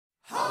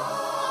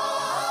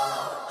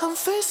I'm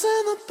facing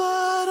the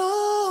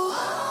bottle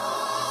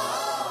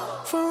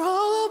for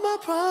all of my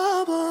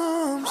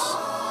problems.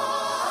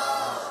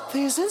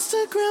 These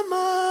Instagram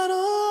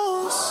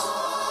models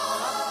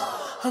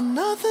are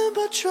nothing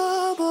but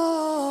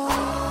trouble.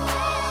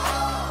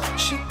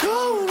 She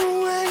going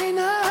away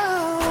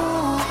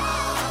now.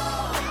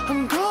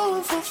 I'm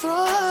going for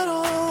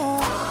throttle.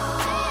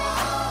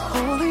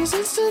 All these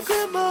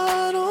Instagram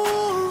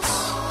models,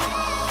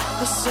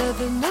 I said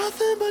they're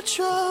nothing but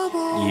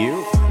trouble.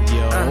 Yo,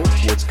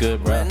 what's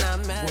good, bro?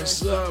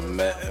 What's up,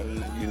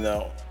 man? You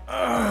know,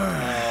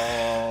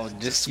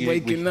 Just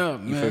waking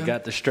up, You man.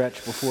 forgot the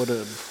stretch before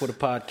the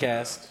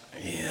podcast.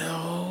 you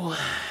know,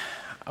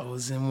 I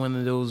was in one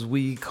of those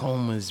weed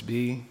comas,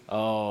 B.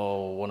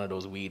 Oh, one of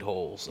those weed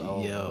holes.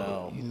 Oh, Yo,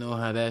 no. you know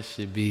how that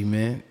should be,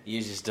 man.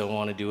 You just don't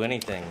want to do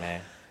anything,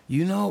 man.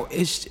 You know,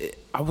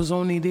 I was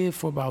only there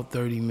for about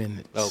 30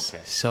 minutes.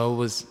 Okay.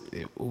 So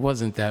it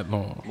wasn't that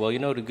long. Well, you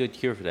know, the good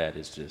cure for that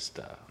is just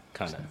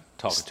kind of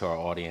talking to our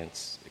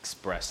audience,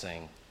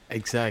 expressing.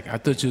 Exactly. I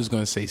thought you was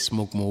going to say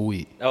smoke more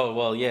weed. Oh,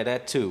 well, yeah,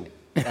 that too,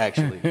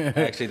 actually.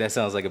 Actually, that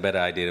sounds like a better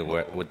idea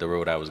than with the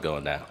road I was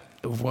going down.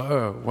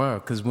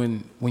 Word. Because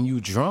when you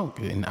drunk,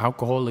 and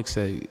alcoholics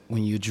say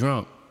when you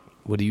drunk,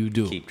 what do?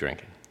 Keep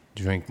drinking.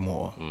 Drink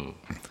more.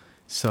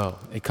 So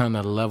it kind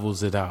of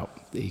levels it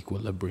out, the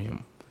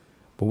equilibrium.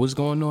 But what's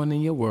going on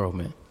in your world,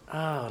 man?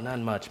 Oh, not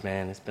much,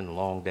 man. It's been a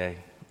long day.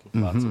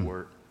 Lots of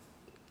work.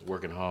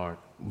 Working hard.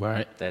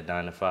 Right. That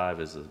 9 to 5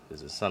 is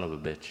a son of a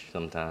bitch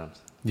sometimes.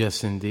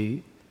 Yes,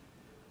 indeed.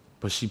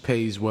 But she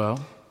pays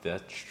well,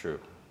 That's true.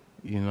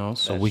 you know,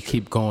 so That's we true.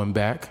 keep going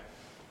back.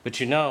 But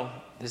you know,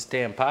 this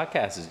damn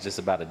podcast is just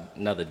about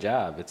another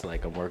job. It's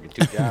like I'm working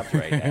 2 jobs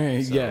right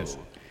now. So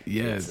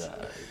Yes.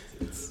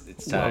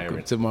 It's tiring.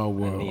 Welcome to my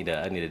world.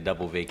 I need a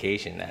double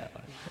vacation now.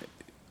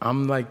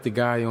 I'm like the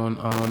guy on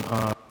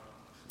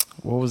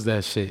what was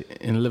that shit?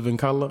 In Living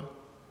Color?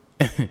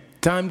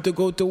 Time to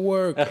go to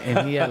work.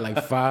 And he had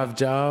like 5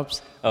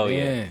 jobs. Oh,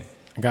 yeah.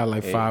 I got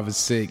like 5 or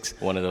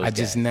 6. One of those I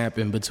just guys. nap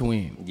in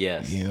between.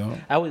 Yes. You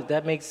know?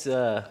 That makes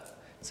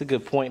it's a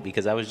good point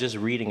because I was just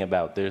reading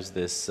about there's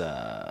this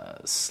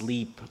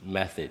sleep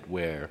method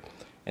where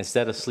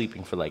instead of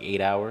sleeping for like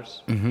 8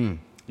 hours,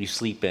 you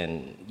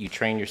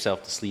train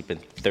yourself to sleep in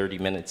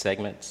 30-minute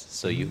segments.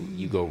 So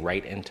you go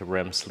right into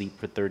REM sleep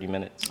for 30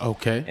 minutes.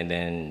 Okay. And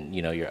then,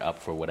 you know, you're up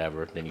for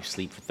whatever. Then you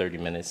sleep for 30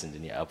 minutes and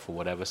then you're up for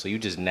whatever. So you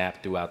just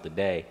nap throughout the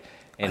day.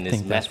 And I this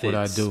think that's what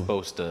I method's do.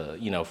 supposed to,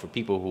 you know, for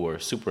people who are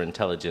super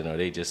intelligent or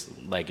they just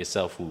like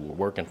yourself who were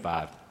working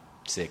 5,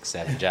 6,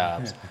 7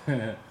 jobs,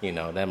 you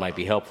know, that might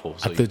be helpful.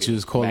 So I thought you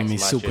was calling me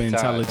maximize super your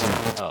time.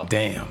 intelligent. Oh,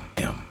 Damn.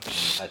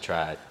 I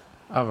tried.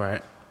 All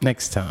right.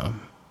 Next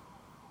time.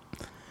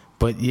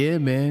 But yeah,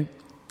 man.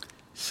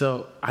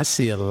 So I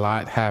see a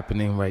lot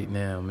happening right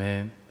now,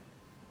 man.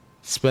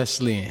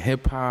 Especially in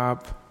hip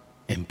hop,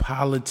 in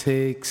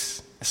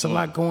politics. It's a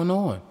lot going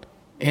on.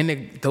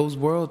 And those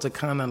worlds are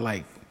kind of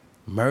like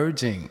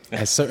merging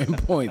at certain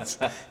points.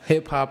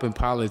 Hip hop and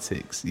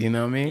politics. You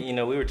know what I mean? You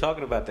know, we were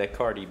talking about that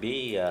Cardi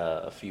B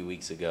a few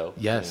weeks ago.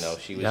 Yes. You know,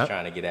 she was Yep.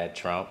 trying to get at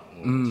Trump.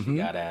 And She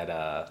got at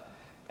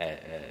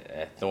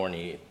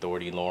Thorny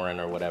Lauren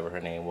or whatever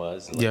her name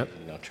was. Like, Yep.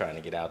 You know, trying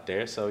to get out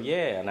there. So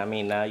yeah, and I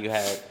mean now you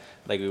had,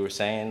 like we were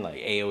saying, like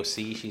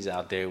AOC. She's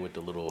out there with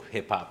the little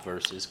hip hop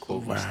verses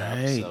quote and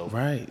stuff. So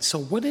Right. So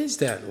what is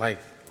that? Like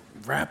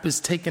rappers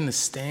taking a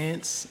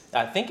stance?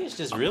 I think it's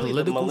just really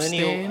the political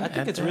millennial. stand I think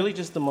at it's that? really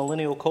just the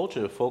millennial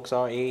culture. Folks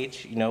our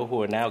age, you know,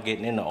 who are now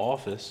getting into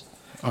office.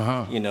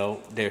 You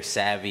know, they're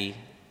savvy.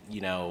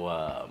 You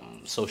know,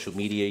 social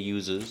media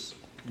users.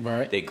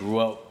 Right. They grew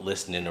up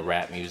listening to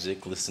rap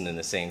music, listening to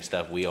the same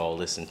stuff we all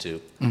listen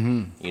to.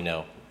 You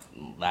know,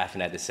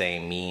 laughing at the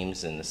same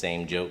memes and the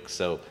same jokes.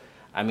 So,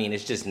 I mean,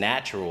 it's just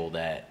natural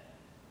that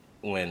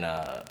when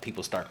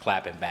people start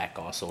clapping back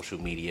on social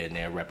media and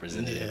they're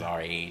representative our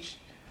age,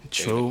 they're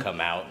True. gonna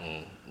come out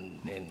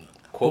and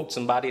quote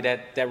somebody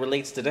that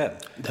relates to them.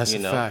 That's you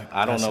a know? fact.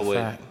 I don't That's know a what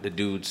fact. the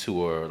dudes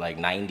who are like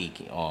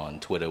 90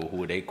 on Twitter,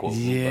 who are they quoting?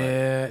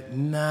 Yeah,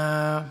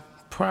 nah,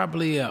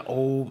 probably an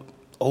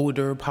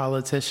older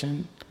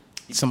politician,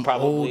 some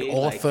Probably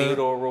old like author.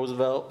 Theodore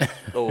Roosevelt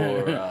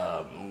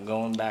or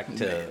going back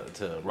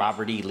to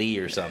Robert E. Lee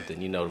or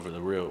something, you know, for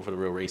the real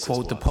racist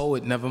Quote the ones.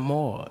 poet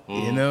nevermore.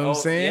 You know what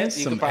I'm saying? Yes,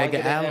 you Some could probably Edgar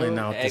get an Allen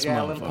out this Edgar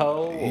Allen motherfucker.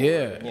 Poe, or,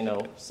 Yeah. you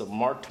know, some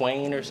Mark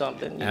Twain or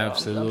something. You know,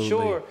 Absolutely. I'm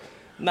sure.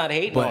 Not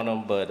hating But on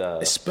them, but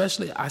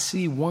especially, I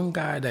see one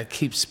guy that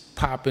keeps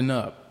popping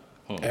up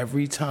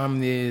every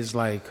time there's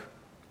like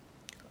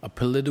a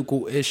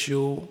political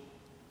issue.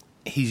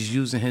 He's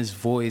using his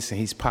voice and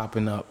he's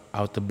popping up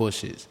out the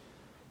bushes.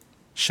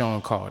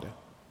 Sean Carter,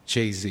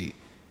 Jay-Z.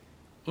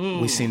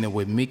 We seen it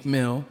with Meek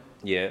Mill.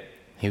 yeah,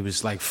 He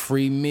was like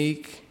free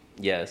Meek.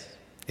 yes,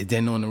 And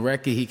then on the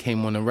record, he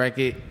came on the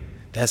record.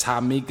 That's how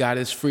Meek got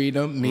his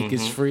freedom. Meek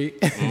is free.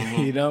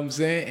 You know what I'm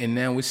saying? And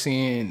now we're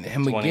seeing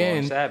him 21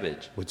 again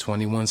Savage. with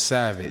 21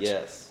 Savage.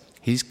 Yes,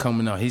 He's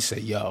coming out. He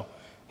said, yo,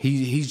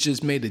 he's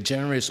just made a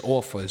generous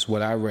offer is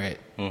what I read.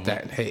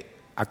 That, hey,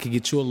 I could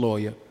get you a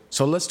lawyer.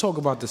 So let's talk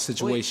about the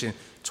situation.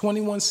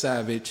 21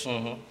 Savage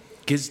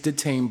gets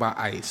detained by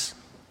ICE.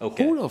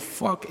 Okay. Who the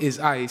fuck is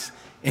ICE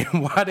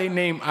and why they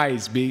name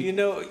ICE, B? You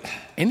know,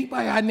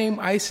 Anybody I name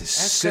ICE is that's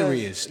 'cause,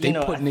 serious. They you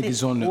know, put I niggas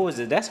think, on the... What was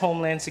it? That's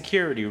Homeland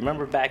Security.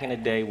 Remember back in the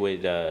day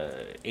with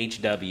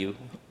HW,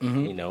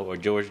 you know, or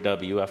George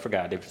W. I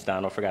forgot if it's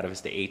Donald. I forgot if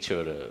it's the H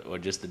or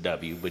just the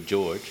W, but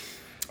George.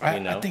 You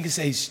know, I think it's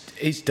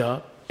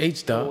H-Dub.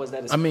 H-Dub. What was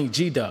that? I mean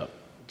G-Dub.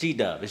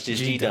 G-Dub. It's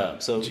just G-Dub.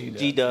 G-Dub. So G-Dub,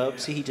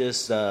 G-Dubs, he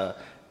just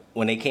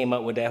when they came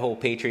up with that whole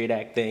Patriot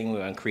Act thing, we're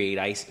gonna create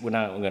ICE. We're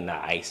not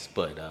ICE,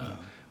 but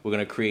we're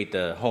gonna create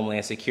the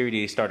Homeland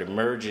Security. They started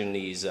merging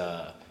these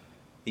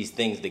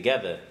things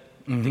together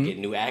to get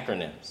new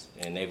acronyms,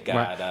 and they've got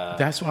Right.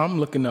 That's what I'm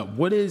looking up.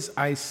 What is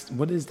ICE?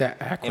 What is that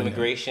acronym?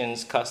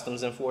 Immigrations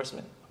Customs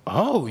Enforcement.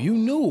 Oh, you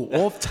knew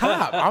off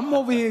top. I'm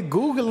over here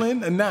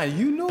Googling, and now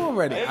you knew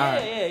already. All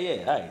right.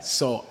 Yeah, ICE.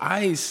 So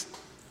ICE,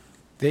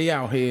 they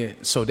out here.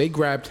 So they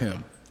grabbed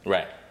him.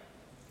 Right.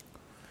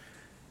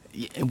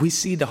 And we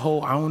see the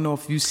whole, I don't know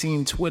if you've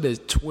seen Twitter.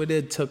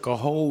 Twitter took a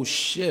whole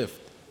shift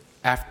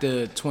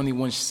after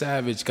 21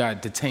 Savage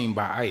got detained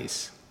by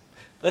ICE.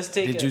 Let's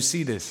take. Did you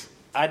see this?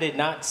 I did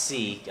not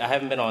see. I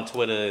haven't been on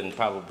Twitter in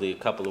probably a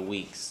couple of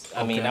weeks.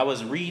 I mean, Okay. I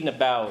was reading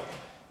about,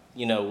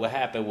 you know, what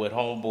happened with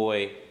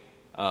Homeboy,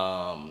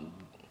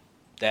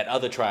 that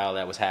other trial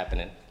that was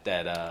happening.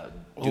 That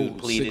dude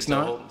pleaded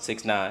 6ix9ine?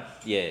 6ix9ine.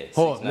 Yeah.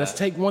 Hold on, 6ix9ine. let's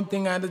take one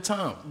thing at a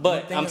time.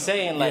 But I'm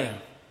saying, like, yeah.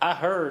 I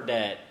heard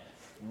that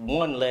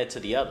one led to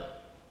the other.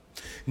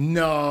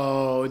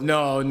 No.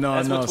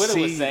 That's what Twitter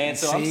was See, saying.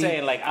 So I'm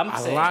saying, like,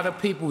 a lot of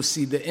people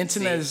see the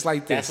internet is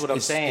like this. That's what I'm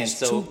saying. It's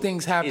so two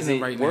things happening is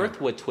it right now. worth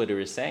what Twitter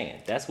is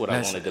saying? That's what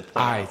I wanted to point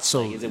all out. right,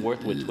 so Like, is it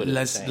worth what Twitter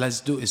is saying?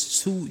 let's do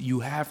it's two. You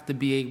have to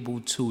be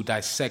able to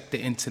dissect the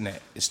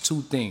internet. It's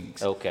two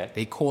things. Okay.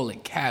 They call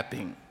it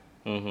capping.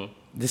 Mm-hmm.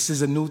 This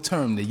is a new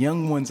term. The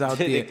young ones out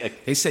there,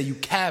 they say you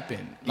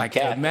capping. Like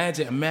capping.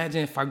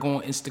 imagine if I go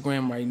on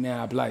Instagram right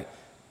now, I'd be like,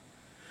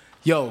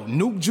 yo,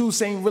 Nuke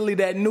Juice ain't really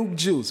that Nuke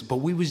Juice, but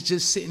we was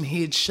just sitting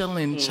here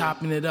chilling,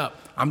 chopping it up.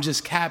 I'm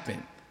just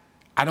capping.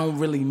 I don't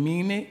really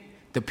mean it.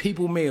 The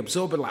people may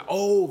absorb it like,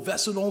 oh,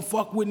 Vessel don't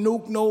fuck with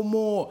Nuke no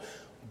more.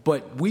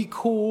 But we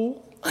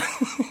cool.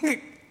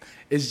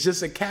 It's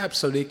just a cap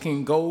so they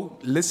can go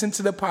listen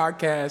to the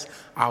podcast.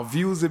 Our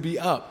views will be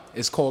up.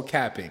 It's called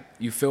capping.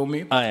 You feel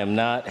me? I am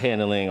not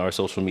handling our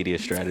social media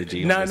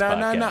strategy on No. this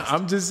podcast.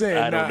 I'm just saying.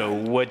 I don't know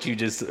what you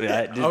just...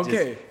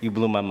 Okay. You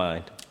blew my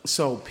mind.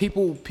 So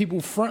people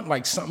front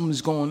like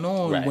something's going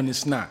on Right. when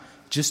it's not.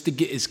 Just to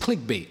get, it's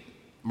clickbait,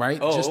 right?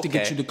 Oh, just to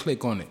get okay. you to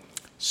click on it.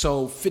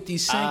 So 50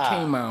 Cent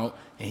came out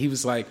and he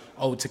was like,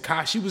 oh,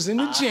 Tekashi was in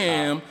the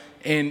jam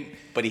and...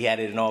 But he had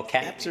it in all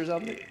caps or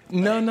something?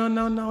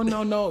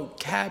 No.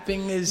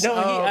 Capping is... No,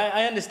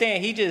 I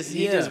understand. He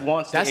just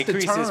wants to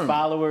increase his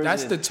followers.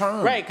 That's the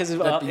term. Right, because if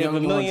that the a young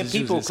million ones is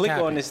people using, click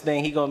capping. on this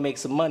thing, he gonna make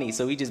some money.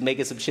 So he just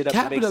making some shit up to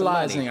make some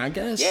Capitalizing, money. I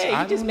guess.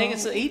 Yeah, I don't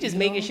know. he just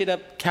making shit up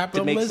to make some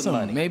Capitalism.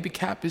 money. Maybe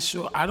cap is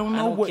short. I don't I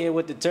know don't what... care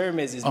what the term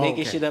is. It's Oh,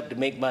 making okay. shit up to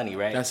make money,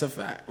 right? That's a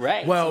fact.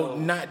 Right, Well, so-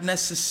 not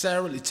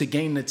necessarily to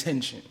gain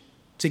attention.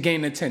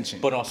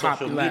 But on social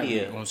Popularity.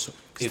 media, Because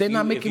if they're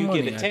not you- making if you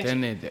money get at the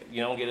attention, end of the day.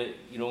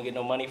 you don't get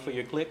no money for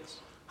your clicks.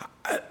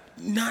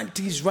 Not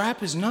these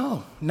rappers,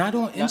 no. Not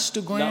on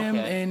Instagram,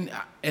 okay. and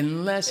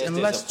unless Is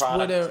this a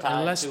product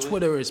tied to it?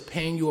 Twitter is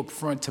paying you up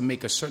front to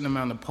make a certain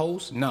amount of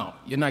posts. No,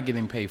 you're not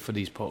getting paid for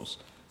these posts.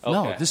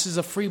 No, Okay. this is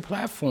a free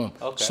platform.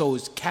 Okay. So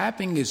it's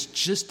capping is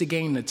just to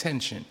gain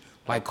attention.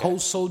 Like Okay. whole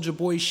Soldier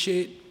Boy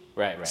shit,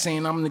 Right.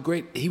 saying I'm the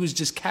great. He was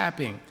just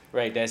capping.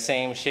 Right, that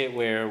same shit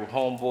where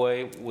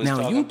Homeboy was Now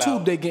talking YouTube,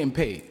 about. they're getting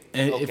paid,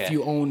 and if Okay.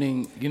 you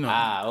owning,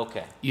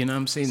 Okay. you know what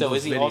I'm saying. So those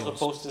is he videos. also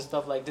posting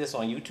stuff like this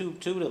on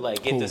YouTube too to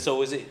like get Cool. the?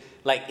 So is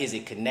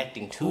it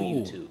connecting to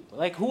Cool. YouTube?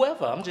 Like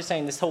whoever, I'm just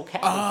saying this whole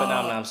capping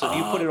phenomenon. So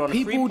you put it on a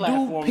free People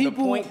platform to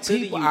point to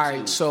the YouTube. All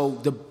right,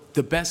 so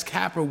the best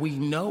capper we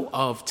know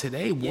of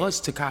today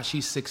was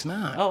Tekashi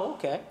 6ix9ine. Oh,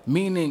 okay.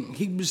 Meaning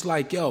he was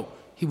like, yo,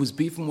 he was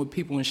beefing with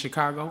people in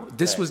Chicago.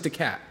 This Right. was the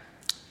cap.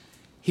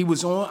 He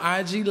was on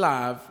IG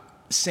Live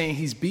saying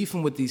he's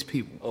beefing with these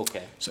people.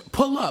 Okay. So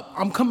pull up.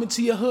 I'm coming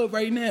to your hood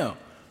right now.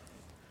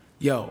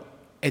 Yo.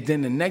 And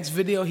then the next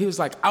video, he was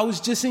like, I was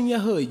just in your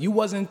hood. You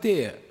wasn't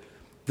there.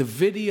 The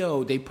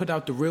video, they put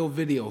out the real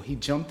video. He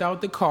jumped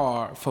out the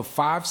car for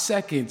 5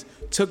 seconds,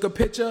 took a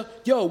picture.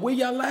 Yo, where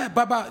y'all at?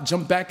 Bye-bye.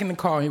 Jumped back in the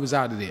car. He was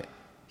out of there.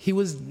 He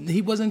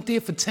wasn't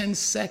there for 10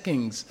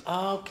 seconds.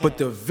 Okay. But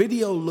the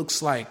video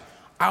looks like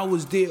I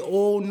was there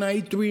all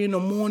night, 3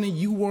 a.m.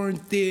 You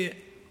weren't there.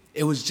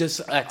 It was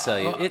just... I tell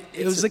you,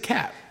 it was a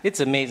cap. It's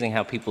amazing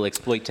how people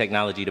exploit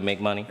technology to make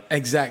money.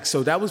 Exact.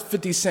 So that was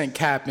 50 Cent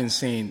capping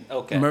saying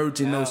Okay.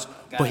 merging Now, those.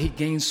 got But it. he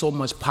gained so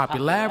much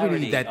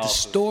popularity that the off of it.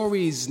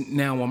 stories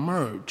now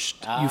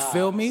emerged. You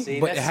feel me? See,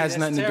 But it that's- has that's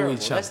nothing to do terrible.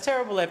 with each other. That's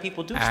terrible that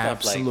people do stuff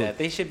Absolute. like that.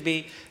 They should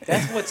be.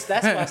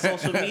 That's why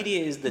social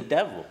media is the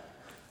devil.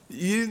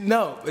 You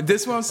know,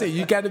 this is what I'm saying.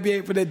 You got to be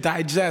able to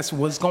digest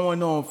what's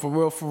going on for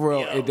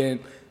real, Yo. and then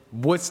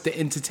What's the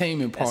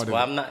entertainment part That's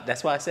why of it? I'm not.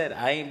 That's why I said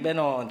I ain't been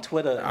on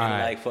Twitter in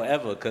Alright. like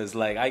forever. Cause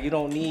like you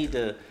don't need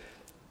to.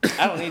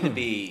 I don't need to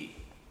be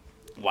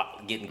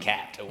getting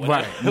capped or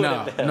whatever. Right?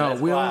 No,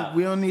 That's wild.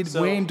 we don't need.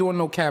 So, we ain't doing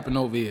no capping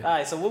over here. All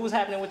right. So what was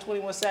happening with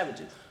 21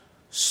 Savages?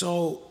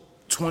 So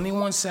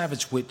 21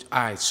 Savage with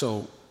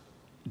so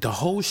the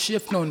whole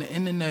shift on the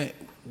internet,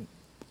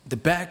 the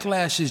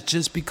backlash is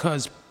just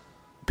because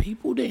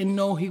people didn't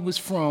know he was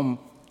from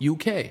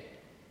UK.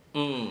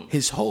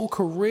 His whole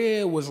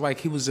career was like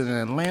he was an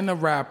Atlanta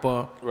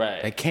rapper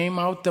Right. that came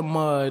out the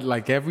mud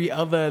like every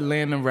other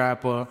Atlanta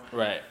rapper,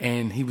 Right.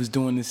 and he was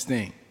doing this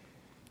thing.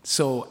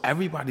 So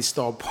everybody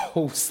started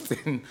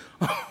posting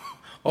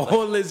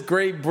all this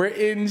Great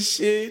Britain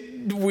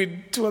shit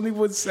with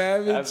 21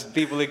 Savage.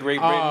 People in Great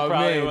Britain Oh,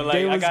 probably man, were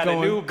they like, I was got a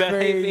going new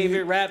crazy.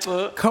 favorite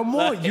rapper. Come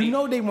on, Like, you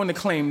know they want to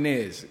claim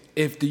theirs.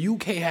 If the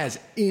UK has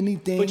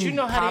anything But you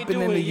know how they popping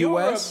do in in the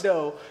Europe, US,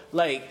 though.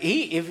 Like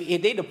if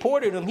they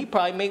deported him, he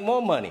probably make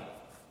more money.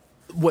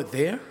 what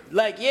there?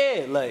 Like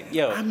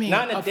yo, I mean,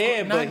 not of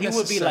there, course, but not he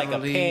would be like a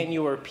necessarily.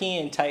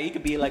 pan-European type. He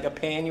could be like a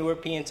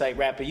pan-European type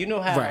rapper. You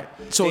know how? Right.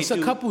 So they it's a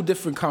do- couple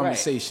different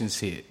conversations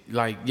here.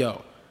 Like,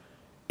 yo,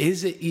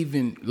 is it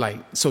even like?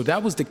 So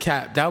that was the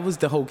cap. That was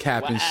the whole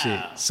capping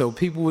Wow. shit. So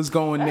people was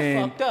going That's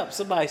in. fucked up.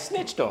 Somebody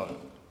snitched on him.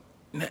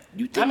 Now,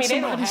 you think I mean, they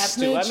don't somebody have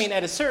snitched? to. I mean,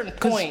 at a certain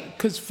point,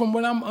 Because from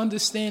what I'm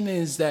understanding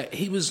is that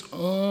he was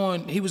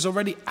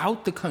already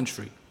out the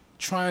country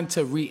trying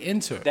to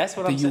re-enter that's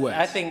what the I'm saying. US.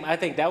 I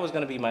think that was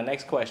going to be my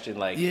next question.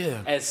 Like,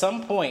 Yeah. at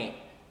some point,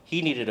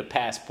 he needed a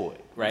passport,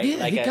 right? Yeah,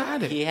 like he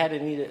got it. He had to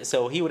need it,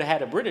 so he would have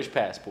had a British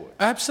passport,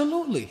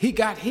 Absolutely. He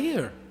got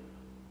here.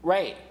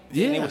 right?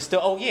 Yeah. And it was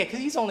still, because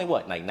he's only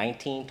what, like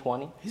 19,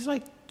 20? He's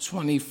like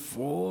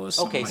 24,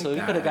 something Okay, so like he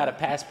that. could have got a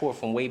passport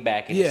from way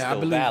back and Yeah, it's I still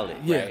believe- valid,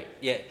 yeah. right?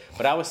 Yeah.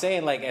 But I was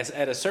saying, like,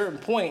 at a certain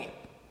point,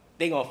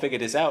 they gonna figure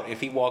this out if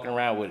he walking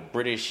around with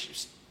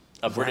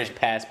a British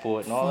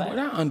passport and all From what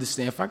that. I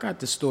understand, if I got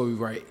the story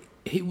right,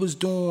 he was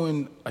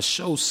doing a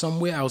show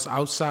somewhere else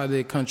outside of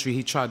the country.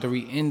 He tried to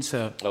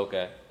re-enter,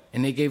 Okay.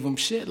 and they gave him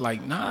shit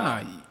like,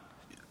 nah.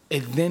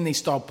 And then they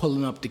start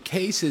pulling up the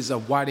cases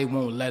of why they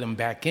won't let him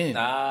back in.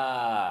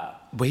 Ah.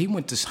 But he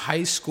went to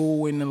high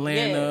school in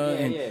Atlanta,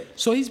 Yeah, and yeah.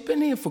 so he's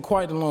been here for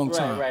quite a long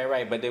time.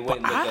 Right. But they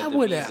wouldn't look I at the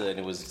would've- visa and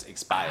it was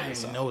expired I or didn't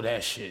something. know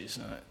that shit.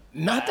 Son.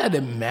 Not that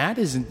it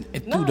matters through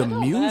No, the it don't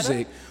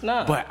music, matter.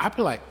 Nah. but I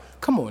be like,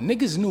 come on,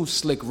 niggas knew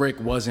Slick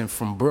Rick wasn't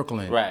from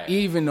Brooklyn, Right.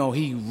 Even though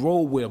he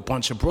rolled with a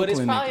bunch of But Brooklyn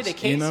it's probably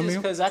niggas. the You know what I cases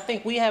mean? because I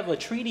think we have a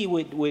treaty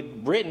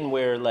with Britain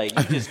where like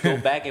you just go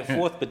back and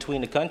forth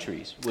between the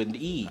countries with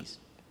ease.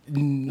 Like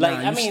Nah,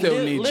 I you mean,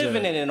 still need living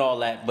your- in it and all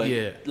that, but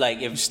Yeah,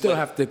 like if you still but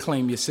have to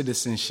claim your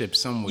citizenship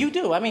somewhere. you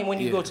do. I mean, when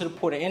you Yeah. go to the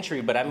port of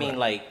entry, but I mean,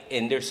 like,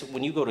 and there's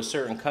when you go to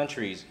certain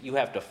countries, you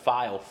have to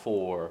file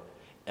for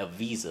a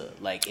visa,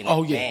 like in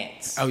Oh, yeah.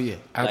 advance. Oh, yeah.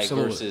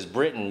 Absolutely. Like versus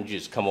Britain, you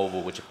just come over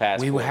with your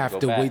passport. We would and have go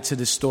to back. wait till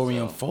the story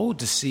unfold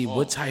to see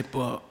what type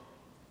of.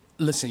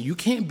 Listen, you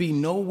can't be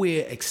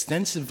nowhere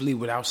extensively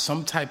without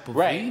some type of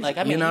Right, visa. like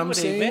I mean, you know he what I'm would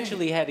saying?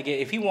 eventually had to get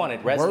if he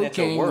wanted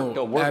residential Working work,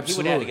 or- he would have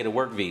absolutely. to get a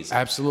work visa.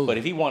 Absolutely. But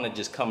if he wanted to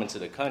just come into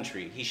the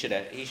country, he should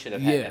have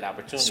had that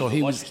opportunity. So But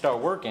he once was. you start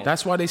working,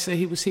 That's why they say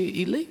he was here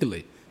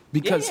illegally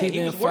because yeah, he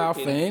didn't was file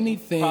working. for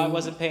anything. Probably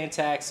wasn't paying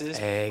taxes.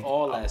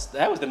 All that.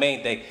 That was the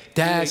main thing.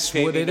 That's He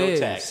ain't what paid it me no is.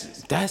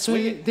 taxes. That's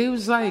what they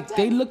was like.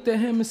 They looked at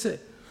him and said,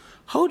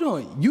 "Hold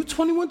on, you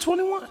 21?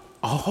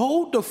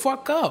 Hold the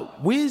fuck up.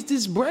 Where's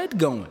this bread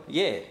going?"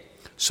 Yeah.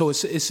 So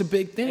it's a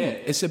big thing. Yeah,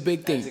 it's a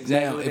big thing. that's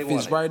exactly Now, what they if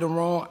it's wanted. right or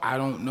wrong, I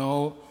don't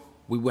know.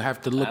 We would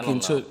have to look I don't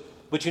into know. it.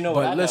 But you know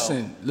But what? I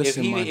listen, know.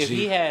 listen, my if G.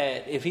 he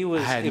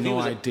was, I had if he no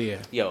was idea.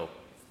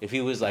 If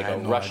he was like I a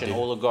had no Russian idea.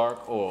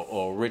 oligarch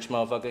or a rich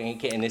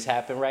motherfucker and this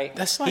happened, right?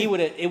 That's he like- would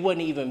have. It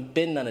wouldn't even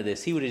been none of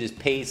this. He would have just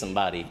paid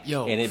somebody,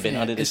 Yo, and it'd been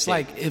fam, under the it's table.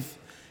 like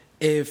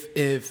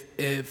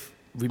if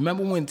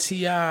remember when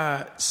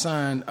T.I.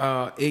 signed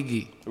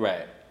Iggy?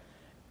 Right.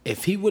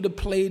 If he would have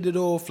played it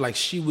off like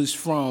she was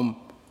from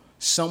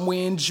somewhere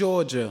in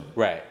Georgia,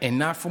 Right. and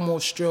not from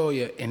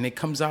Australia, and it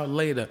comes out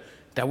later,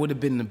 that would have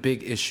been the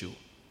big issue.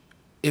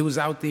 It was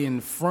out there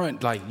in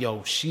front, like,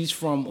 yo, she's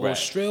from Right.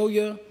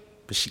 Australia,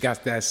 but she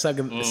got that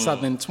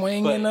southern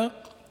twang But- in her,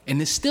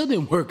 and it still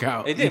didn't work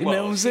out. It did. You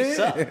know what I'm she saying?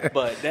 sucked,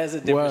 but that's a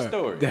different Word.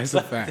 story. That's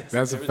a fact.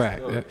 That's a different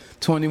fact. story.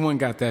 21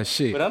 got that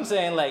shit. But I'm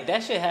saying like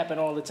that shit happen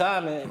all the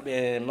time,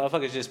 and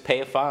motherfuckers just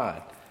pay a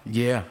fine,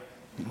 Yeah.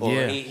 or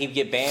yeah. he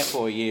get banned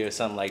for a year or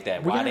something like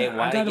that. Why I they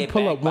gotta get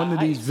pull back up one by of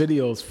these ICE?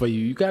 videos for you.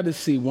 You got to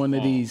see one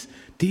of these.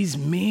 These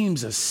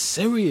memes are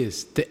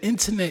serious. The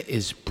internet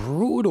is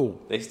brutal.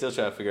 They still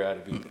try to figure out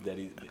if that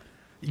he.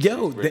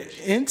 Yo, British.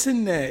 the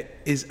internet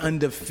is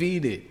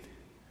undefeated.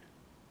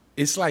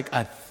 It's like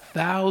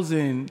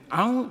 1,000.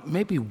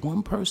 Maybe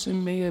one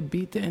person may have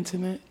beat the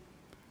internet.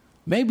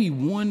 Maybe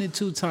 1 or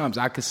 2 times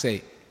I could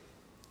say,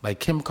 like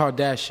Kim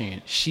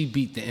Kardashian, she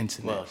beat the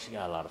internet. Well, she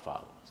got a lot of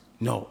followers.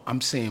 No,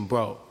 I'm saying,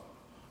 bro,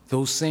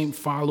 those same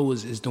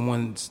followers is the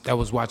ones that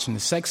was watching the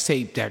sex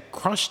tape that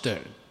crushed her,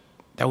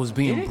 that was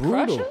being Did it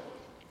crush brutal. her?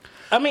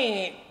 I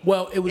mean,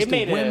 Well, it was It the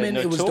made it women.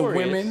 It was the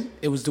notorious. women.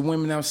 It was the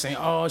women that was saying,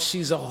 "Oh,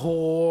 she's a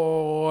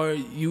whore.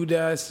 You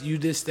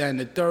this, that, and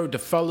the third." The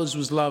fellas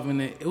was loving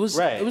it. It was.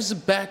 Right. It was a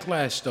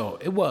backlash, though.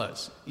 It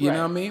was. You know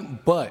what I mean?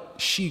 But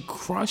she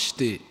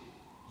crushed it,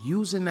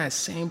 using that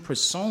same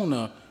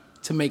persona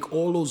to make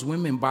all those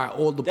women buy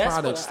all the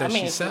products that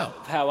she sells.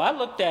 How I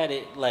looked at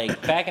it,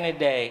 like back in the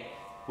day,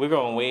 we're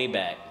going way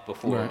back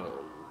before,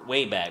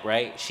 way back,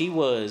 right? She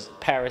was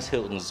Paris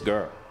Hilton's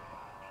girl.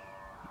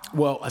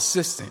 Well,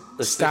 assistant,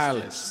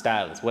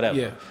 stylist, whatever.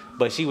 Yeah.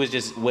 But she was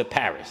just with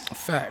Paris.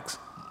 Facts.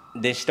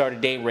 Then she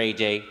started dating Ray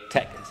J.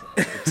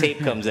 The tape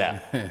comes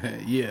out.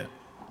 Yeah,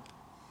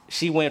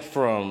 She went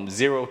from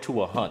 0 to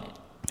 100,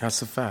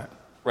 that's a fact.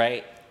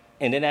 right?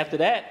 And then after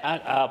that,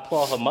 I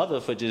applaud her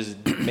mother for just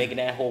making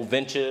that whole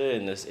venture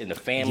and the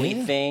family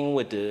thing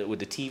with the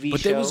TV But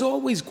show. they was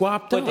always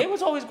guapped But up. they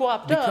was always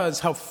guapped up. Because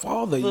her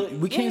father, Look,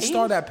 we yeah, can't he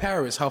start was- at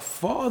Paris. Her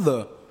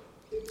father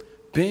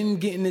been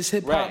getting this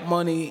hip hop Right.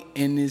 money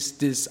and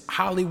this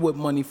Hollywood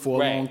money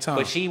for a long time.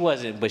 But she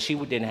wasn't. But she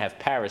didn't have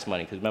Paris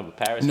money because remember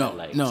Paris. No, had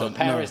like, no, so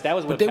Paris. no. That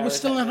was. But what they Paris were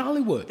still had. in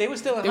Hollywood. They were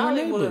still in They were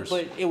Hollywood, neighbors.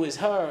 but it was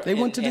her. They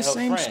went to the and her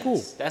same friends.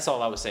 school. That's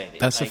all I was saying.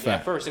 That's a like, fact.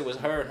 At first, it was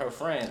her and her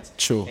friends.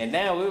 True. And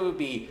now it would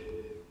be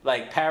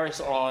like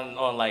Paris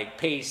on like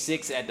page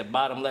 6 at the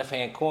bottom left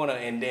hand corner,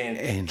 and then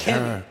And Kimmy,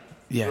 her,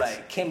 yes.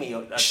 like Kimmy,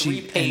 a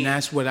She 3-page. and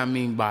that's what I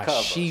mean by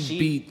cover. she She-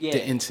 beat yeah.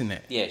 the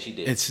internet. Yeah, she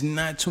did. It's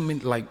not too many.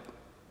 Like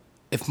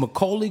if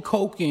Macaulay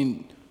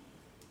Culkin,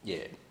 Yeah.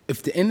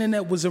 if the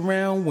internet was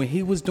around when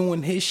he was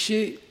doing his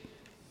shit,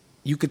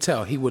 you could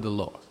tell he would have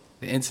lost.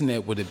 The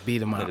internet would have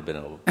beat him Would out. have been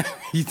over.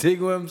 You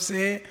dig what I'm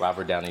saying?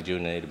 Robert Downey Jr.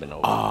 It'd have been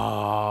over.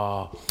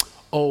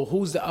 Oh,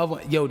 who's the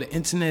other? Yo, the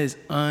internet is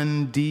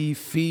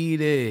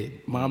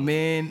undefeated. My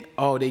man.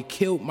 Oh, they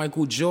killed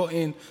Michael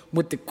Jordan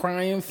with the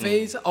crying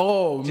face.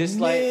 Oh, Just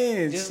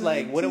man.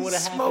 like what would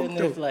have happened Smoked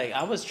if him. like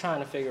I was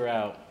trying to figure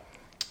out.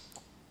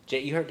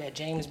 You heard that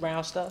James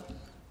Brown stuff?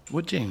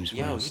 What James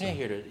Yo, Brown you said? didn't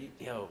hear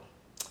the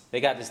they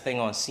got this thing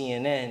on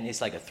CNN. It's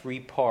like a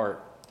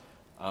 3-part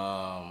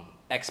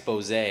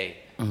expose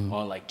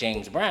on like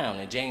James Brown,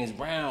 and James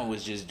Brown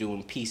was just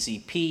doing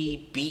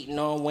PCP, beating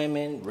on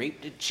women,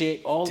 raped a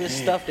chick, all this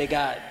stuff they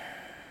got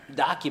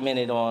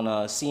documented on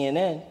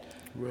CNN.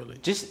 Really?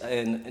 Just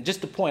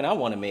the point I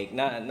want to make,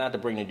 not to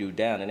bring the dude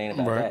down. It ain't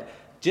about Right. that.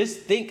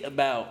 Just think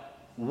about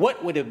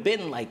what would have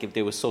been like if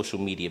there was social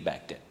media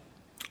back then.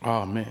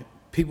 Oh man,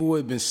 people would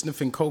have been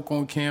sniffing coke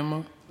on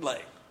camera.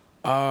 Like,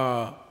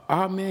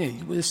 Man,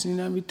 you would have seen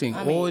everything.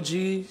 I mean,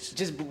 Orgies,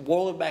 just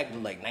roll it back to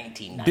like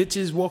 1990.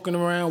 bitches walking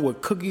around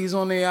with cookies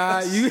on their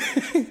eye. You,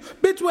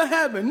 bitch, what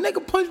happened?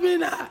 Nigga punched me in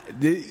the eye.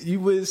 You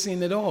would have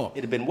seen it all.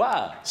 It'd have been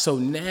wild. So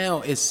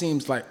now it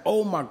seems like,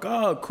 oh my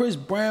God, Chris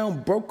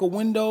Brown broke a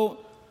window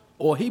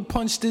or he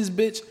punched this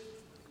bitch.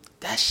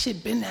 That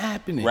shit been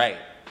happening. Right.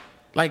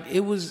 Like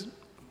it was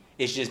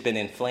It's just been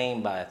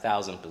inflamed by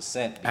 1,000%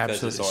 because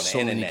absolutely it's on the so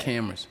internet. many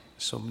cameras.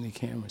 So many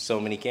cameras. So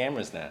many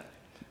cameras now.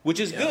 Which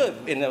is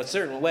good in a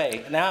certain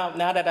way. Now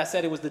that I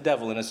said it was the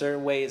devil, in a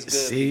certain way it's good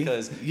See?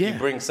 because Yeah. you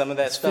bring some of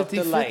that It's stuff to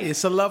 50-50. light.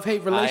 It's a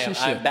love-hate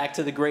relationship. I'm back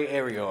to the gray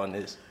area on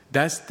this.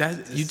 That's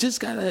you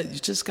just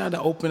gotta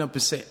open up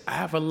and say, I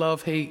have a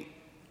love-hate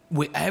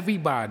with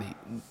everybody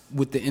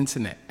with the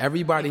internet.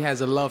 Everybody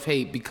has a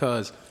love-hate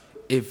because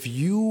if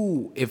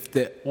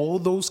all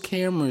those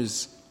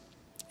cameras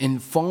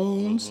and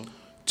phones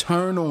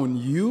turn on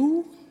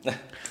you,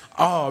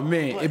 oh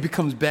man, it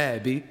becomes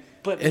bad, B.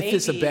 But if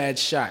it's a maybe bad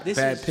shot, this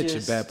bad is picture,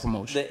 just bad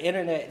promotion. The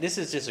internet, this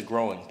is just a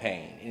growing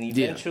pain. And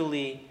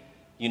eventually,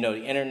 the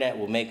internet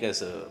will make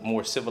us a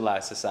more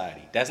civilized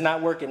society. That's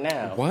not working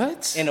now.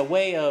 What? In a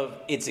way that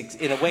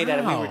we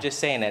How? were just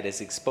saying that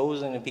it's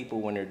exposing the people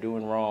when they're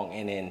doing wrong.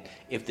 And then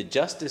if the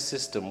justice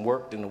system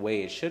worked in the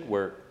way it should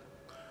work,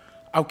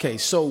 Okay,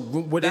 so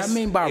what I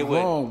mean by it would.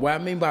 wrong, what I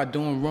mean by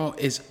doing wrong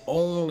is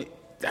only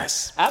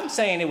that's. I'm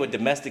saying it would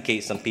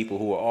domesticate some people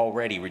who are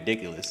already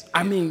ridiculous.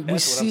 I mean, we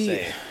That's what I'm see.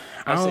 saying.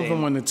 I don't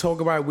even want to talk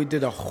about it. We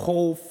did a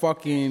whole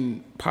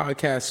fucking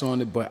podcast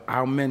on it, but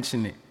I'll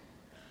mention it.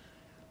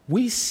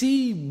 We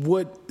see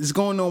what is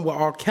going on with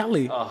R.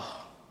 Kelly,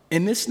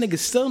 and this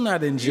nigga's still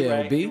not in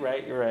jail, B. You're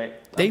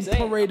right. They I'm saying.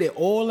 paraded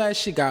all that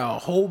shit. Got a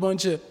whole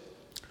bunch of.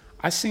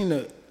 I seen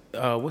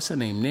what's her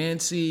name?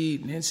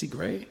 Nancy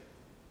Gray,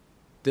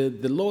 the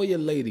lawyer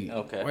lady,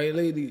 Okay. white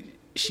lady.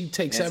 She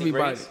takes Nancy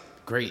everybody. Grace?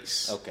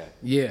 Grace. Okay.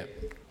 Yeah.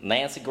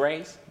 Nancy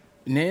Grace?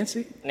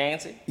 Nancy.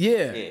 Nancy?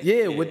 Yeah.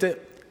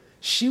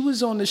 She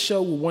was on the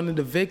show with one of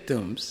the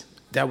victims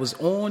that was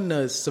on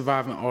the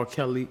Surviving R.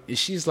 Kelly, and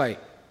she's like,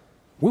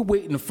 "We're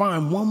waiting to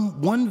find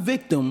one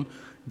victim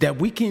that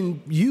we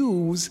can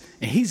use,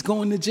 and he's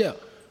going to jail."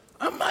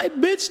 I'm like,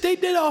 "Bitch, they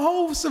did a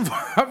whole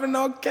Surviving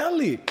R.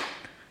 Kelly.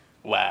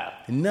 Wow.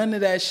 None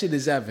of that shit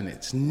is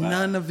evidence.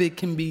 None of it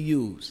can be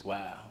used."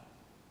 Wow.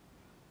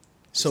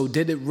 So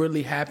did it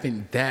really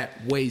happen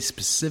that way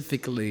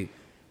specifically?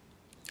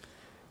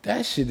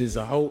 That shit is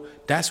a whole.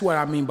 That's what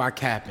I mean by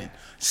capping.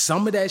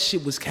 Some of that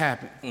shit was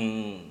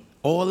capping.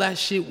 All that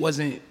shit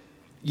wasn't.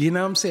 You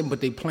know what I'm saying?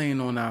 But they playing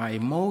on our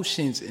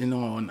emotions and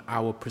on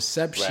our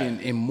perception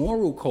Right. and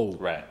moral code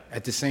Right.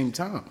 at the same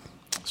time.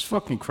 It's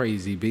fucking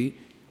crazy, B.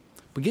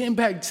 But getting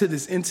back to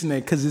this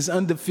internet, because it's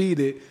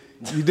undefeated.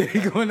 You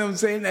dig what I'm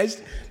saying?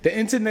 The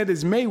internet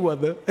is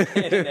Mayweather.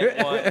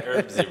 Internet 1,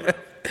 Herb 0.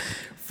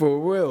 For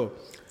real.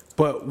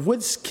 But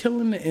what's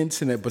killing the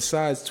internet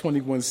besides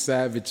 21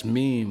 Savage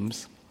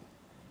memes?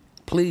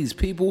 Please,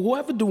 people,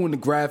 whoever doing the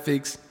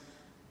graphics,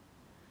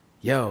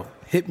 yo,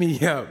 hit me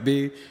up,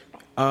 B.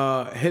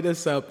 Hit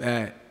us up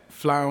at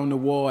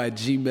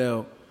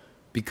flyonthewall@gmail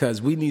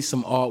because we need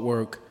some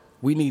artwork.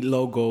 We need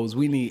logos.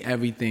 We need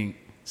everything.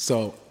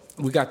 So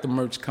we got the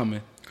merch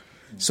coming.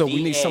 So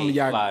we need some of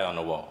y'all. Fly on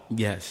the wall.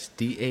 Yes,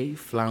 DA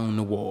Fly on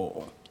the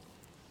Wall.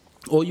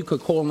 Or you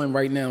could call in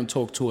right now and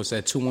talk to us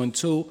at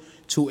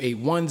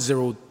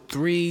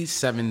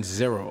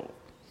 212-281-0370.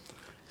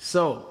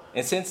 So,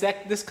 And since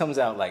this comes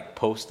out like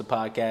post the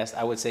podcast,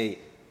 I would say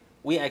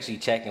we actually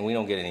check and we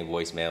don't get any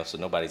voicemail, so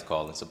nobody's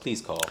calling. So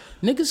please call.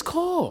 niggas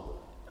call.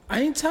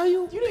 I ain't tell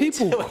you.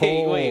 People Wait,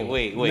 call.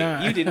 Wait.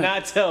 Nah. You did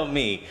not tell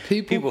me.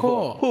 People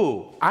call.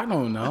 Who? I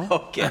don't know.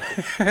 Okay.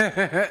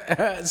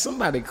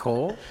 Somebody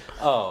call.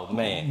 Oh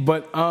man.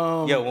 But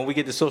Yo, when we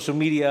get to social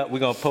media, we're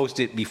gonna post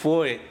it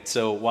before it.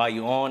 So while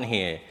you're on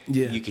here,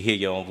 Yeah. you can hear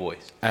your own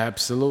voice.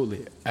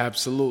 Absolutely.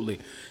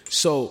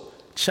 So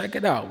check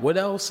it out. What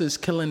else is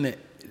killing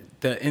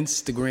the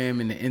Instagram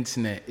and the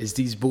internet is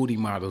these booty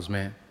models,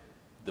 man.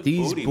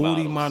 These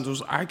booty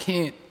models, I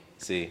can't.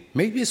 See,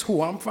 Maybe it's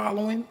who I'm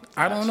following.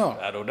 I don't know.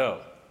 I don't know.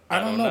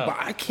 I don't know, but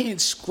I can't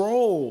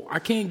scroll. I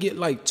can't get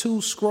like 2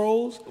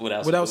 scrolls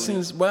Without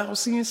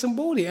seeing some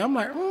booty. I'm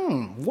like,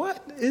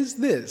 what is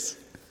this?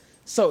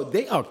 So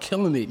they are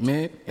killing it,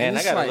 man. And I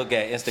it's gotta like, look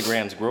at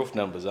Instagram's growth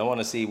numbers. I want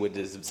to see what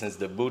this, since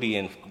the booty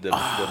and the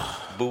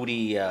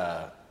booty.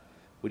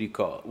 What do you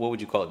call it? What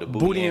would you call it? The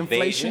Booty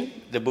invasion?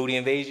 inflation? The booty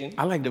invasion?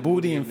 I like the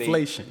booty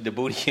inflation. The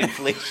booty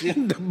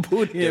inflation? The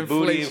booty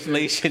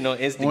inflation on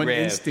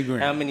Instagram. Instagram.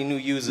 How many new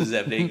users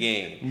have they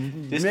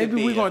gained?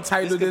 Maybe we're gonna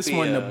title this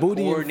one the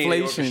booty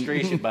inflation.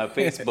 Orchestration by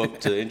Facebook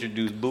to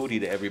introduce booty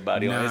to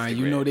everybody on Nah, Instagram.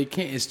 you know they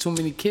can't. It's too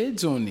many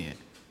kids on there.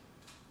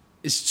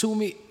 It's too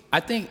many. I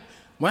think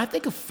when I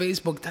think of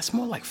Facebook, that's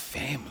more like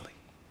family.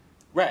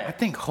 Right. I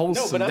think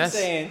wholesome. No, but I'm that's,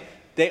 saying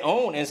they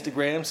own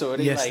Instagram, so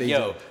they're yes, like, they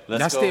yo, do.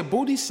 let's That's go. their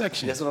booty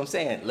section. That's what I'm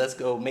saying. Let's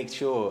go make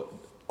sure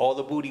all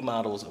the booty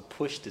models are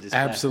pushed to this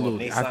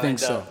Absolutely. platform. They I think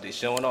signed so. up. They're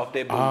showing off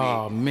their booty.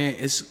 Oh man,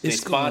 it's They're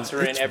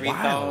sponsoring it's every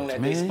wild, thong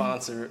that man. they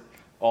sponsor.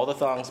 All the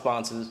thong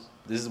sponsors.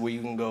 This is where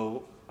you can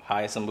go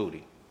hire some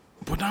booty.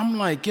 But I'm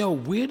like, yo,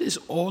 where does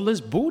all this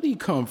booty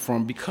come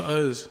from?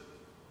 Because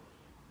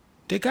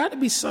they got to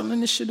be selling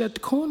this shit at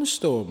the corner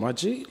store, my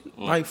G.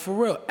 Like for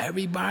real,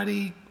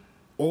 everybody,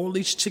 all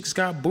these chicks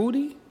got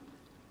booty.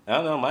 I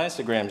don't know. My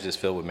Instagram's just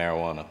filled with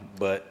marijuana,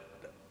 but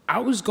I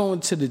was going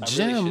to the I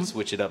gym. really should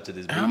switch it up to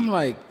this booty. And I'm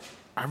like,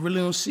 I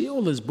really don't see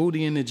all this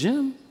booty in the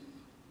gym.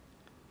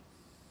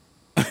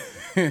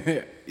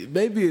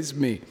 Maybe it's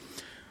me.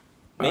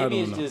 I maybe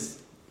don't it's know. just.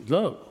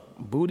 Look,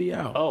 booty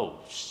out. Oh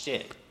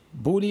shit!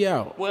 Booty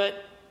out.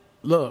 What?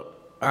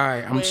 Look, all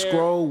right, I'm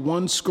Where?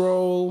 one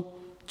scroll,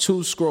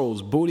 2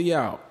 scrolls, booty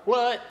out.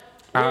 What?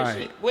 All Where's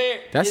right. she? Where?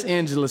 That's is-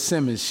 Angela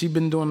Simmons. She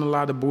been doing a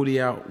lot of booty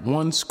out.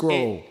 1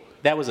 scroll.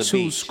 That was a 2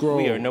 beach. scroll.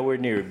 We are nowhere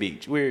near a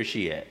beach. Where is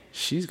she at?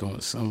 She's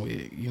going somewhere.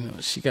 You know,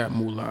 she got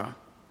moolah.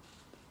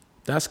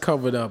 That's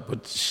covered up,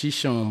 but she's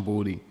showing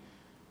booty.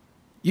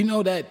 You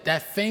know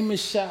that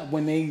famous shot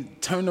when they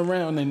turn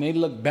around and they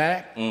look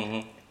back?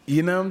 Mm-hmm.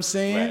 You know what I'm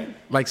saying? Right.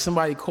 Like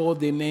somebody called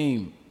their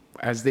name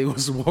as they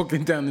was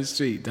walking down the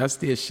street. That's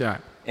their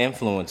shot.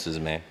 Influencers,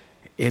 man.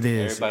 It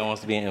is. Everybody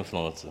wants to be an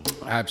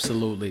influencer.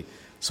 Absolutely.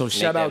 So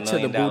shout that out to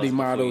the $1 million booty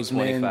before models, you're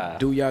man. 25.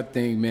 Do y'all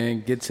thing,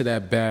 man. Get to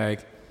that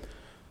bag.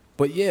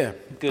 But yeah,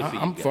 Good for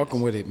you I'm guys.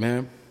 fucking with it,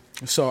 man.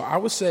 So I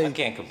would say, I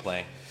can't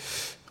complain.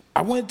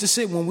 I wanted to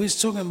say when we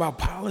was talking about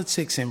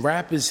politics and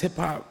rappers, hip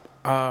hop,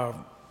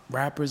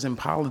 rappers and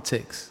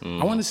politics,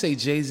 I want to say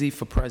Jay-Z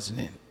for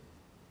president.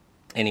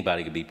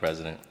 Anybody could be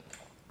president.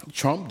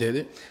 Trump did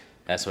it.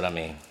 That's what I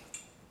mean.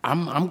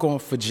 I'm going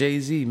for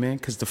Jay-Z, man,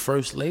 because the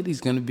first lady's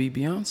gonna be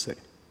Beyonce,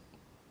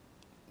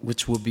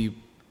 which will be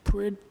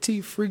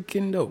pretty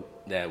freaking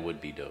dope. That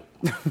would be dope.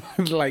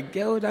 Like,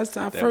 yo, that's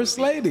our That first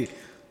would be- lady.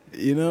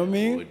 You know what I It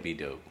mean? would be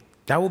dope.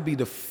 That would be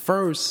the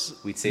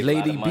first We'd save Lady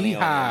a lot of money on the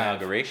Beehive.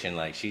 inauguration.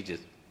 Like she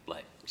just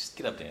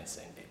get up there and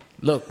sing it.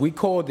 Look, we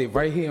called it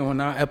right here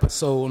on our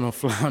episode on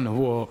Fly on the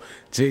Wall.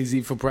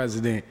 Jay-Z for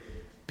president,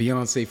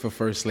 Beyonce for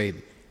first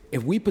lady.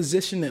 If we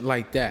position it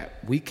like that,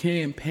 we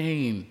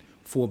campaign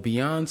for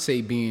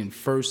Beyonce being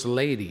first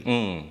lady.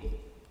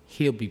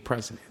 He'll be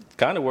president.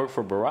 Kind of worked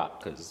for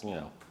Barack because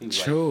he was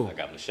True. like, I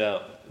got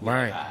Michelle.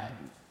 Right. All right.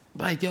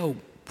 Like, yo,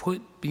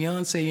 put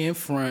Beyonce in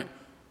front,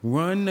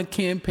 run the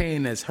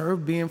campaign as her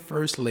being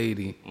first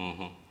lady,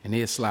 and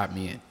they'll slot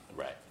me in.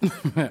 Right.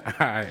 All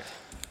right.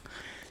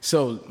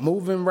 So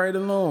moving right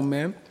along,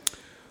 man.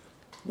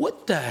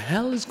 What the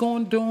hell is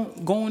going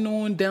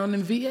on down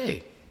in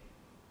VA?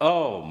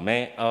 Oh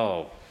man.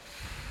 Oh.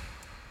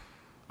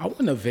 I want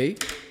to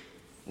vape.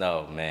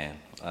 No, man,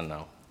 I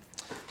know.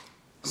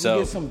 So So,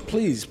 get some,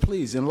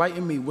 please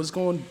enlighten me. What's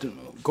going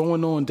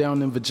on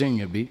down in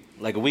Virginia, B?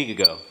 like a week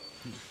ago,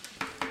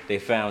 they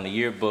found the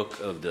yearbook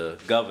of the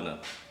governor.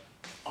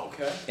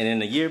 Okay. And in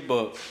the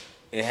yearbook,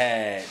 it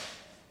had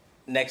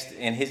next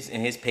in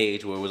his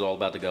page where it was all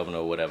about the governor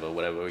or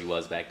whatever he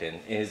was back then,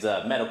 in his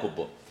medical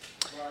book.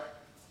 Right.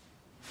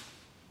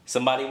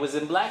 Somebody was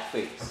in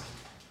blackface,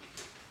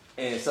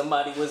 and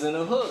somebody was in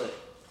a hood,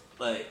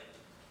 like,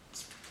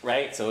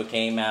 right? So it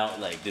came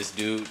out like, this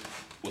dude,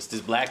 what's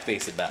this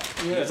blackface about?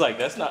 Yeah. He was like,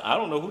 I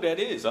don't know who that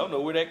is. I don't know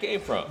where that came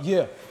from.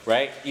 Yeah.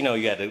 Right? You know,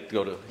 you had to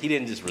go to. He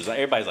didn't just resign.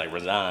 Everybody's like,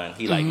 resign.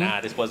 He like,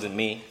 nah, this wasn't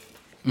me.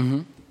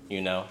 Mm-hmm.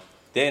 You know.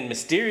 Then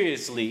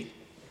mysteriously,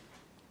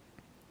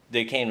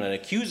 an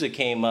accuser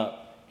came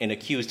up and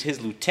accused his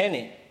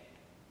lieutenant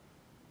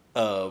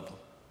of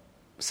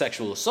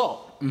sexual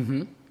assault.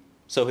 Mm-hmm.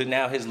 So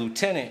now his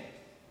lieutenant,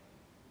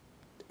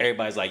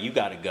 everybody's like, you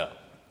gotta go.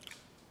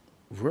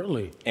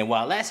 Really? And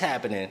while that's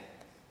happening,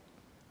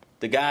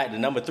 the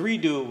number 3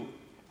 dude,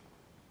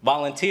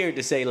 volunteered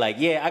to say like,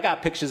 yeah, I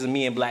got pictures of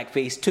me in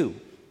blackface too.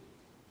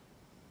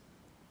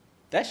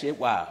 That shit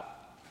wild.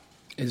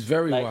 It's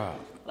very Like, wild.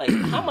 Like,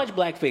 how much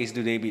blackface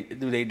do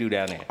they do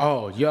down there?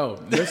 Oh, yo,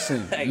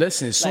 listen, Like-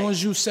 listen. As soon like-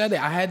 as you said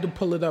it, I had to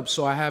pull it up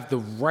so I have the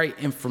right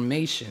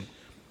information.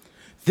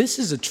 This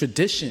is a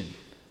tradition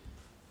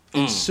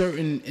in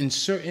certain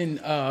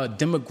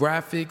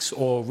demographics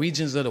or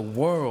regions of the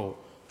world.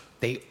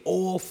 They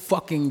all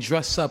fucking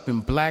dress up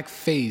in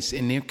blackface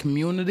in their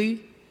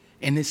community,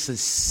 and it's a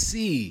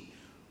C.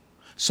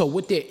 So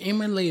what they're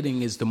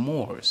emulating is the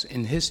Moors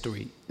in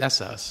history.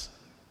 That's us.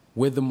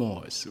 We're the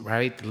Moors,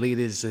 right? The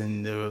leaders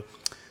and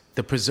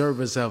the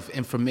preservers of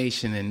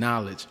information and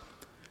knowledge.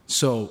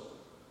 So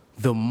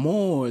the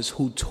Moors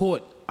who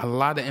taught a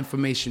lot of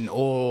information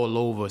all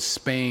over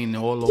Spain,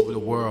 all over the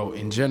world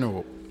in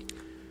general.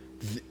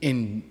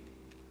 In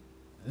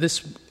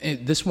this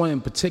one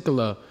in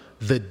particular,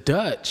 the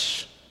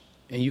Dutch,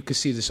 and you can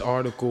see this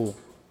article,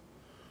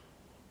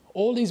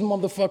 all these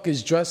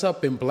motherfuckers dress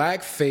up in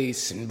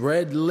blackface and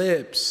red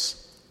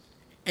lips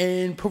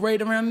and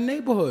parade around the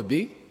neighborhood,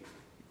 B.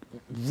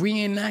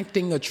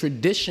 Reenacting a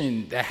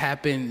tradition that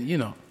happened,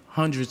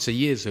 hundreds of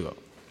years ago.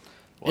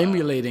 Wow.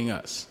 Emulating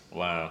us.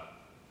 Wow.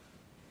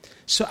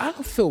 So I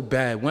don't feel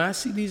bad when I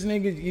see these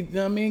niggas, you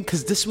know what I mean?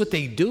 Because this is what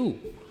they do.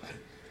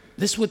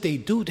 This is what they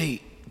do.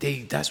 They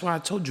that's why I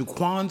told you,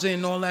 Kwanzaa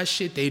and all that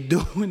shit, they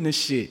doing the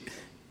shit.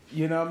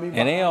 You know what I mean?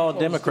 And they all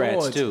Behind closed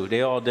Democrats doors. too.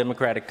 They all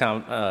Democratic.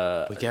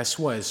 But guess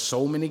what? There's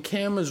so many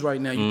cameras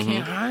right now. You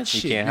can't hide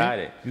shit. can't man. hide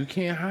it. You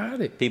can't hide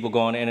it. People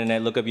go on the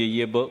internet, look up your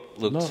yearbook,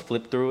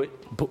 flip through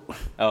it. But,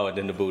 Oh, and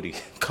then the booty.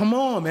 come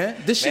on,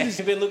 man. This shit Man, is.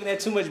 you've been looking at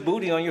too much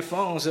booty on your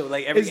phone, so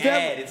like every Is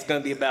that- ad, it's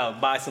gonna be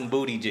about buy some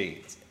booty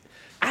jeans.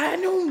 I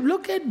don't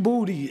look at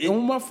booty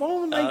on my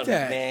phone like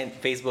that. Man,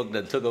 Facebook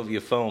done took over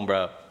your phone,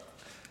 bro.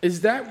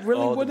 Is that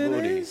really All what the it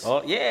booty. is?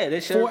 Oh, yeah,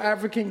 this shit. 4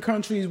 African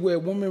countries where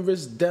women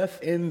risk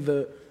death in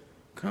the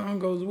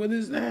Congos. What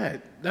is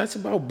that? That's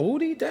about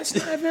booty? That's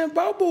not even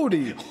about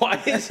booty. Why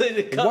is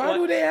it? Why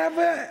do they have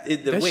that?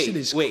 That shit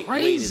is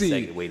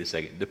crazy. Wait a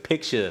second. The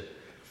picture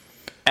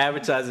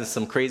advertising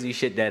some crazy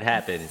shit that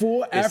happened.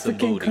 4 is some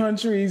African booty.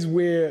 countries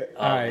where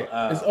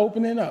it's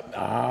opening up.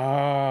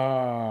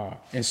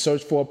 And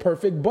search for a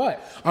perfect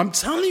butt. I'm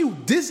telling you,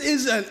 this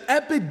is an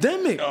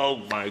epidemic. Oh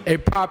my god.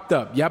 It popped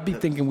up. Y'all be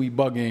thinking we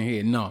bugging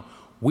here. No.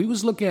 We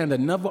was looking at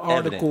another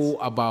article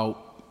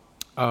about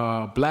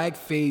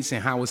blackface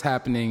and how it's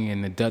happening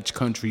in the Dutch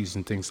countries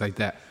and things like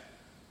that.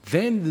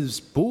 Then this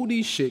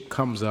booty shit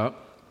comes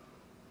up.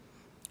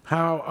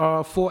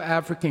 How 4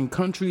 African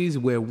countries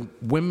where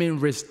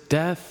women risk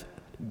death,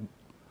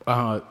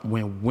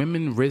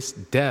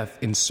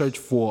 in search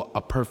for a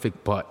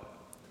perfect butt.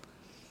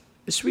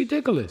 It's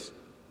ridiculous.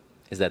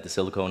 Is that the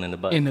silicone in the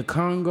butt? In the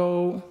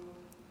Congo,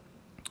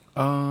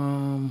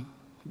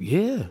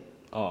 yeah.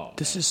 Oh,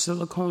 This is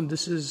silicone.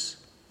 This is.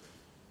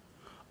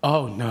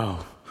 Oh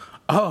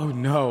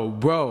no,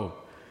 bro.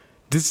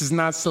 This is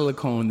not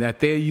silicone that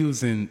they're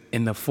using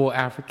in the 4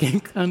 African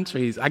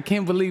countries. I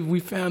can't believe we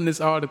found this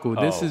article.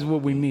 This is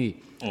what we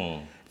need.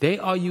 They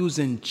are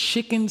using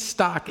chicken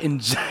stock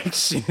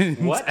injections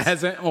What?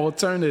 as an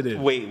alternative.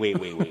 wait.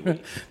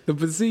 The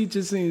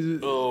procedure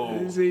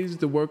seems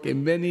to work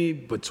in many,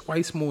 but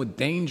twice more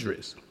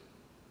dangerous.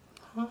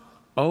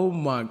 Oh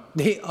my!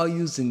 They are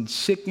using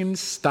chicken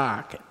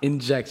stock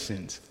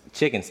injections.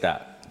 Chicken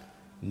stock.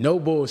 No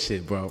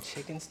bullshit, bro.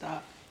 Chicken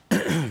stock.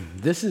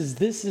 This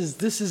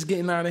is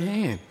getting out of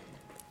hand.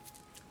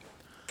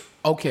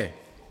 Okay.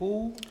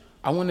 Who?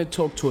 I want to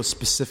talk to a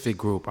specific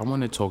group. I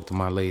want to talk to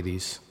my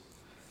ladies.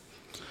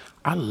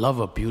 I love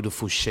a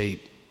beautiful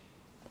shape.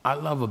 I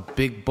love a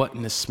big butt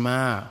and a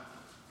smile.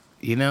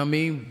 You know what I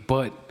mean?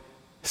 But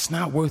it's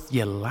not worth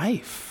your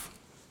life.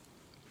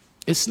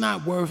 It's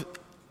not worth.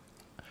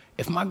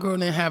 If my girl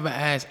didn't have an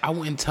ass, I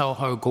wouldn't tell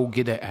her go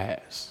get an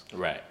ass.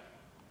 Right.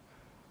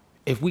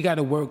 If we got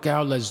to work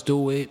out, let's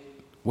do it.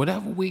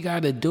 Whatever we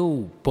got to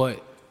do.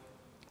 But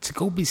to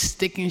go be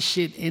sticking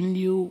shit in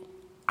you,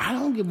 I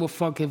don't give a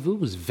fuck if it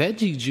was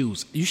veggie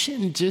juice. You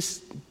shouldn't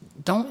just,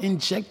 don't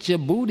inject your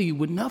booty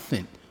with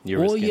nothing.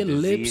 Or your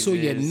lips or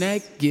your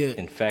neck.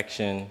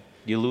 Infection.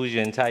 You lose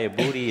your entire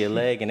booty, your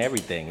leg, and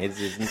everything. It's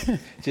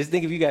just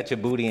think if you got your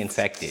booty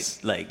infected.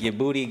 Like, your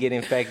booty get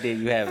infected,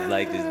 you have,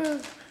 like,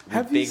 this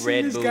Have big you red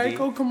seen this booty.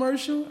 Geico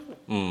commercial?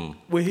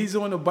 Where he's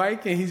on a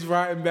bike and he's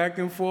riding back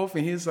and forth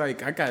and he's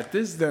like, I got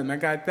this done, I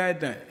got that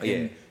done. And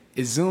Yeah.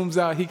 it zooms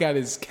out, he got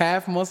his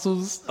calf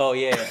muscles. Oh,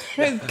 yeah.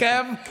 His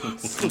calf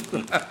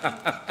muscles.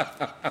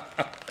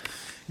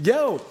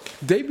 Yo,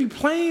 they be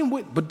playing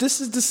with, but this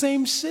is the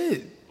same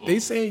shit. They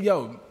saying,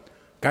 yo,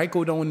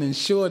 Geico don't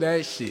insure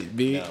that shit,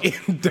 man.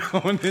 No.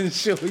 Don't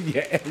insure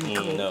your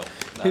ankle. No,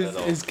 not at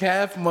all. His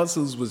calf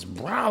muscles was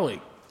brolic,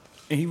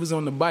 and he was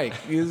on the bike.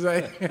 He was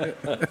like,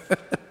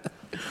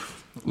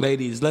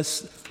 ladies,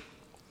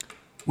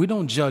 we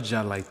don't judge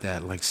y'all like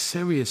that. Like,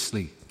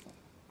 seriously.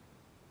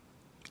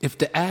 If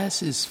the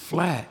ass is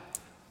flat,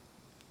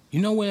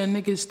 you know what a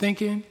nigga's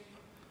thinking?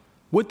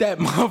 What that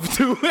mouth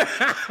do?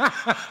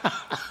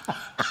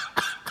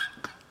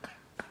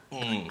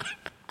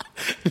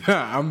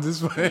 Nah, I'm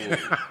just playing.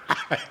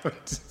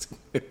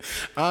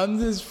 I'm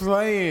just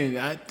playing.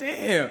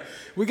 Damn.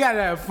 We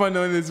gotta have fun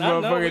on this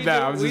motherfucker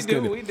now. I'm just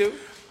kidding. We do.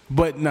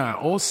 But nah,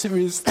 all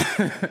seriousness,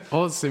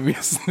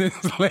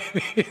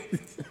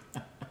 ladies.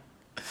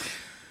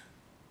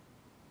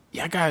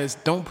 Yeah, guys,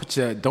 don't put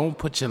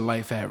your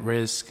life at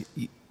risk.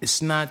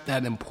 It's not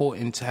that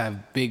important to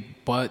have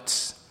big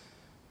butts,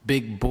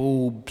 big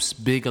boobs,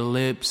 bigger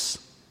lips.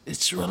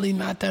 It's really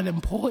not that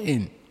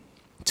important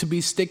to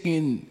be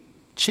sticking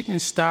chicken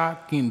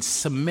stock and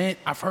cement.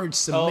 I've heard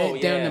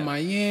cement down in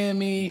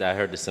Miami. I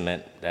heard the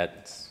cement.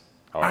 That's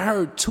hard. I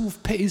heard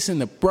toothpaste in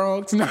the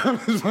Bronx. No, I'm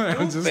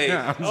just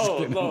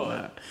kidding.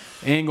 Lord.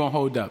 It ain't gonna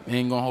hold up.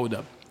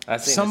 I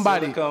seen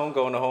Somebody the silicone,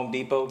 go to Home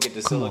Depot, get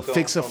the come on, silicone.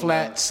 fix a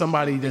flat.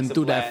 Somebody then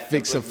threw that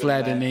fix a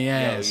flat in their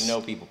ass. Yo, you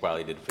know people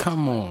probably did.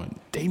 Come on,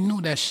 they knew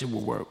that shit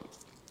would work.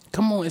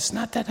 Come on, it's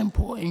not that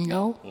important,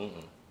 yo.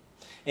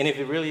 And if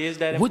it really is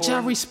that Would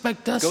important, y'all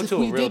respect us go if to a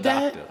we real did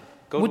that? doctor.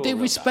 Go Would to a they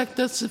real respect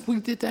us if we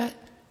did that?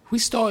 We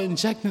start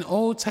injecting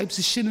all types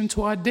of shit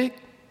into our dick.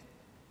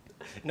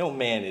 No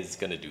man is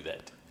gonna do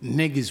that.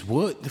 Niggas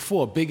would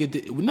for a bigger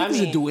dick.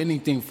 Niggas would do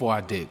anything for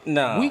our dick.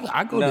 No,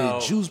 I go to the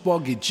juice bar,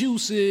 get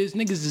juices.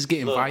 Niggas is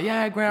getting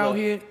Viagra out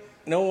here.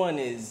 No one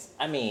is.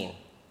 I mean,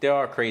 there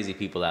are crazy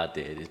people out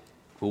there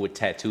who would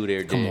tattoo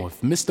their dick. Come on,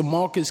 if Mr.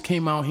 Marcus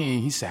came out here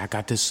and he said, I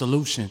got this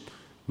solution.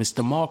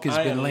 Mr. Marcus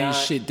been laying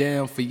shit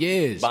down for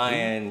years.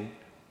 Buying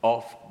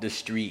off the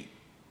street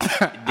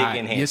dick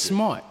enhancer. You're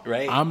smart.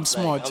 Right? I'm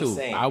smart too.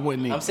 I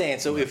wouldn't. I'm saying,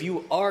 so if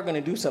you are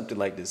gonna do something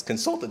like this,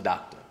 consult a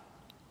doctor.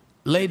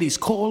 Ladies,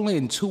 call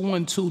in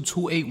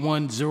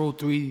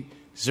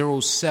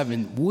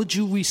 212-281-0307. Would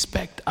you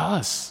respect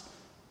us?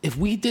 If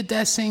we did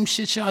that same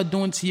shit y'all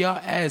doing to y'all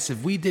ass,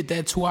 if we did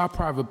that to our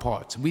private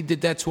parts, we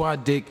did that to our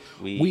dick,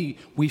 we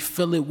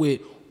fill it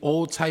with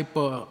all type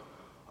of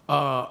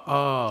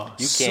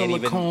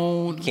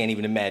silicone. You can't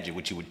even imagine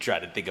what you would try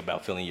to think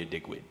about filling your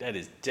dick with. That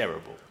is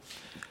terrible.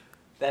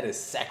 That is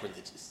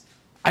sacrilegious.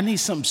 I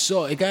need something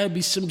short. It gotta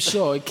be something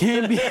short. It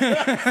can't be.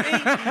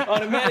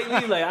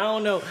 Automatically, like, I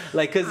don't know,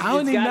 like, cause I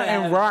don't need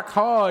nothing rock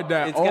hard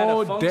that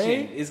all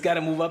day. It's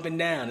gotta move up and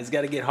down. It's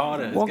gotta get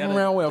harder. Walking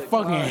around with a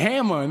fucking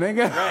hammer,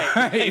 nigga.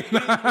 Right.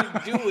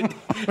 Do it.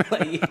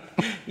 Like,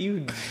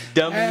 you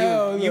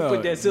dummy. You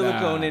put that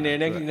silicone in there.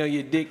 Next thing you know,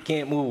 your dick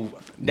can't move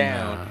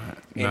down.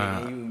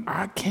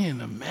 I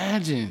can't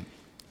imagine.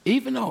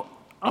 Even though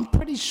I'm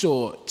pretty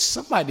sure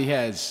somebody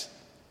has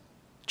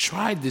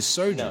tried this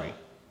surgery. No.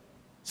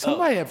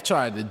 Somebody have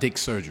tried the dick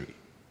surgery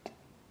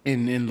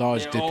and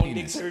enlarged Their the own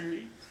penis. dick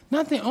surgery?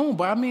 Not their own,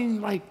 but I mean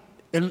like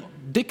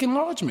dick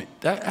enlargement.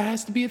 That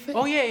has to be a thing.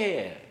 Oh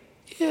yeah.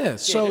 Yeah,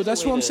 so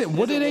that's what I'm saying.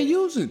 What are they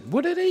using?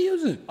 What are they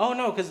using? Oh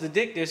no, because the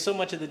dick, there's so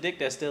much of the dick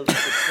that still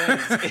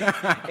extends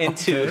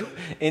into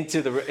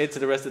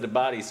the rest of the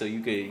body. So you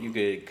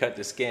could cut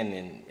the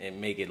skin and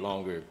make it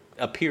longer,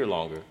 appear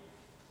longer.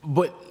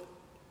 But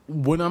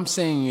what I'm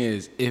saying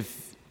is,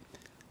 if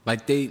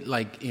like they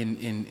like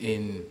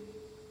in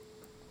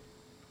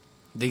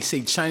they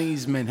say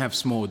Chinese men have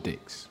small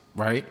dicks,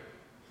 right?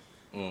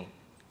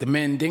 The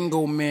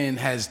Mandingo man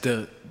has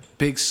the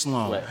big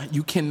slum. Right.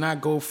 You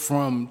cannot go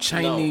from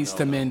Chinese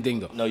to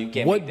Mandingo. No, you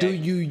can't. What do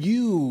you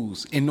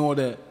use in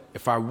order,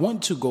 if I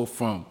want to go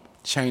from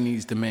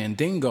Chinese to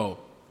Mandingo,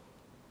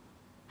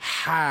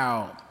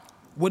 how?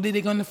 What are they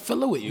going to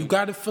fill it with? You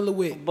got to fill it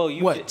with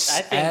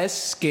ass,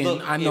 skin,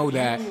 look, I know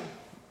that.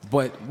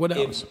 But what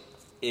else?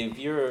 If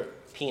your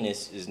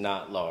penis is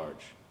not large,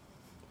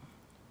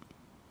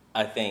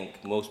 I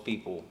think most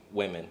people,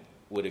 women,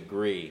 would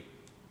agree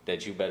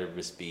that you better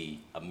just be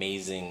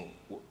amazing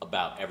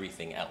about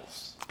everything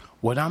else.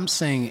 What I'm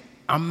saying,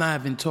 I'm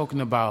not even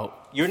talking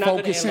about You're not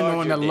focusing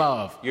on the dick.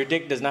 love. Your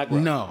dick does not grow.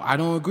 No, I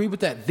don't agree with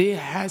that. There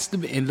has to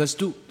be, and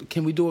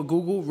can we do a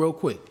Google real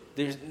quick?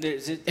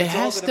 It's It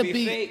has all to gonna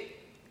be. fake.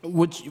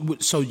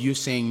 So you're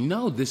saying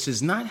no, this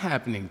is not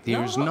happening.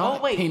 There's not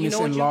oh, wait, penis you know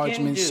what you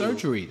enlargement can do?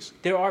 surgeries.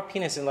 There are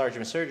penis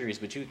enlargement surgeries,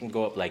 but you can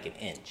go up like an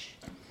inch.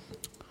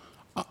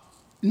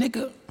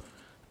 Nigga,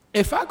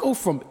 if I go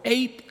from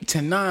 8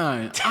 to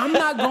 9, I'm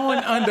not going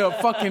under a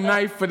fucking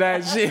knife for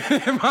that shit,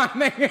 my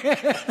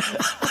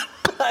nigga.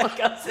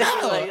 Like I'm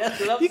saying, like, that's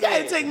what I'm You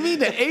saying. gotta take me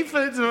to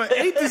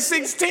 8 to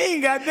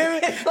 16,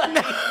 goddammit.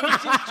 You're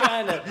just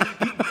trying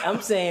to.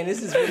 I'm saying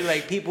this is really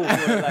like people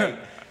who are like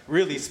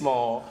really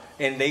small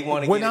and they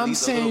want to What get at I'm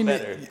least a little saying,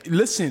 better.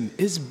 listen,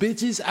 it's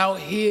bitches out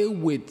here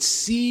with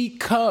C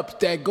cups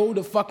that go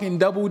to fucking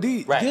double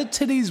D. Right. Their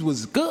titties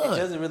was It good.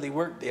 doesn't really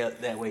work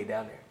that way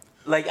down there.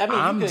 Like I mean,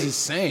 I'm you could,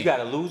 just saying. you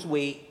gotta lose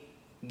weight,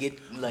 get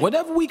like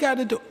Whatever we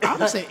gotta do.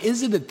 I'm saying,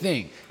 is it a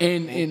thing?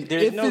 And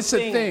There's if no it's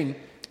thing. a thing,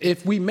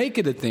 if we make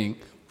it a thing,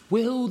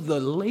 will the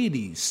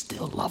ladies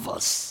still love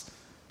us?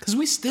 Because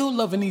we still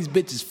loving these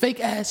bitches. Fake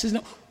asses.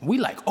 No, we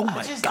like, oh my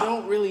I just God.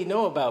 don't really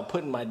know about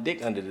putting my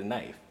dick under the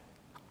knife.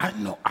 I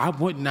know, I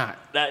would not.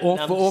 That- Or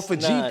I'm for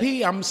just not-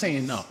 GP, I'm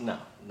saying no. No,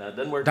 it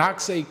doesn't work.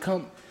 Doc say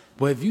come,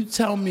 but if you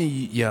tell me,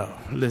 yo,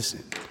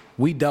 listen,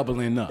 we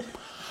doubling up.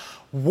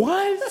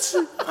 What?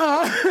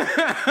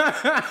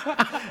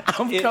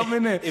 I'm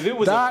coming in. If it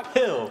was Doc, a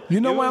pill, you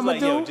know it what was I'm like,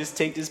 gonna do? Yo, just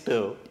take this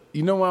pill.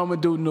 You know what I'm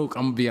gonna do, Nuke?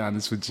 I'm gonna be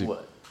honest with you.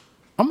 What?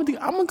 I'm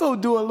gonna go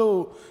do a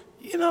little,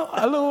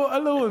 a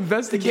little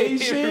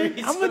investigation.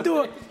 I'm gonna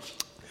do a.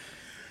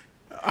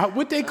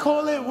 What they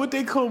call it? What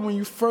they call when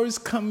you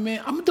first come in?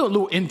 I'm gonna do a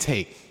little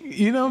intake.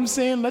 You know what I'm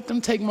saying? Let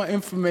them take my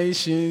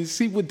information,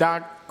 see what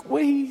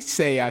he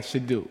say I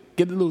should do.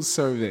 Get a little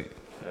survey,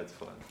 That's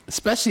fun.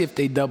 especially if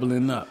they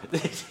doubling up.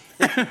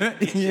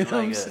 You know what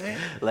I'm saying?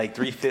 Like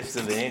 3/5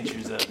 of an inch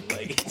or something.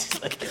 Like,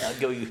 just like I'll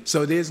go you.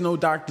 So there's no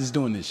doctors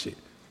doing this shit.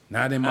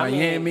 Not in I mean-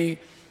 Miami,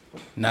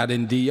 not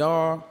in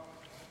DR.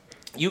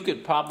 You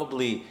could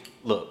probably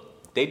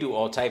look. They do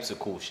all types of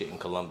cool shit in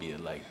Colombia.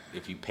 Like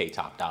if you pay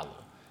top dollar,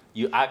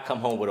 I come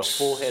home with a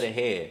full head of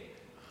hair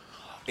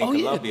in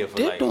Colombia for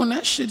they're like doing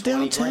that shit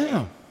 20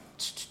 downtown.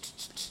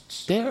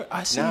 grand.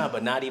 I see. Nah,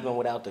 but not even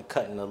without the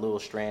cutting a little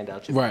strand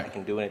out your Right. back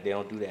and doing it. They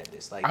don't do that.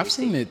 It's like I've they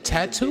seen take it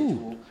tattooed.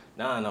 individual-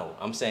 Nah, no.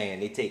 I'm saying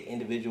they take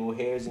individual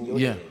hairs in your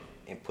Yeah. head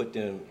and put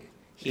them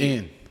here,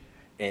 In.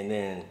 and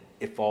then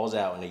it falls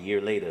out, and a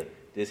year later,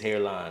 this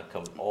hairline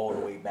comes all the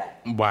way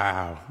back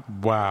Wow.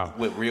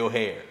 with real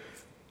hair.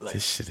 Like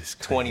This shit is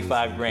crazy,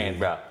 25 grand,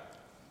 bro.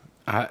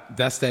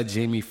 That's that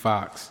Jamie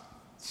Foxx.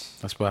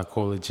 That's why I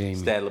call it Jamie.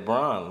 It's that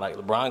LeBron. Like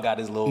LeBron got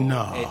his little.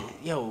 No.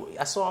 Yo,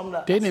 I saw him.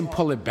 They didn't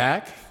pull it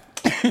back.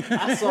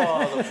 I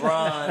saw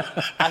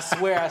LeBron. I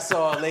swear I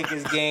saw a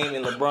Lakers game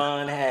and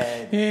LeBron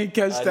had He ain't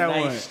catch a that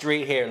nice one.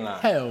 straight hairline.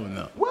 Hell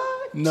no.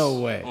 What? No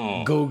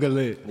way. Google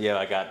it. Yeah,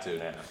 I got to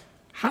now.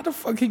 How the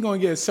fuck he gonna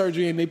get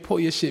surgery and they pull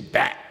your shit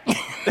back?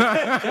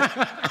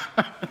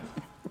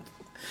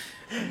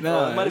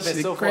 Well, it might have that been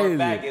shit so crazy. far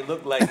back it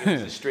looked like it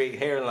was a straight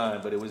hairline,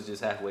 but it was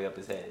just halfway up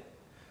his head.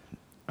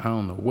 I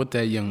don't know what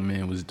that young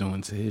man was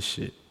doing to his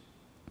shit.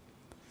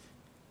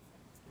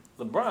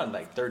 LeBron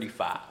like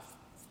 35.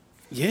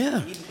 Yeah,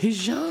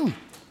 he's young.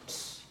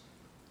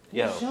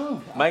 Yo,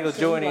 young. Michael I'd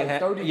say Jordan like had.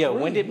 33, Yo,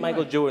 when did you're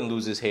Michael right. Jordan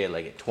lose his hair?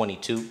 Like at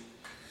 22?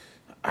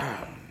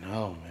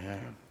 No,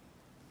 man.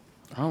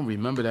 I don't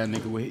remember that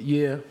nigga with.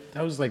 Yeah,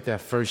 that was like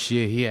that first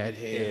year he had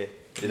hair. Yeah.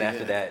 Then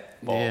after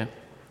that, ball. Yeah.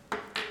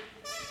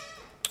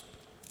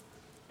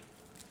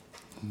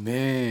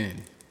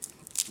 Man.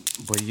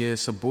 But yeah,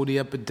 it's a booty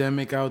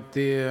epidemic out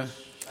there.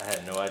 I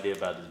had no idea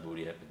about this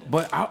booty epidemic.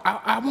 But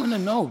I want to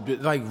know,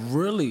 like,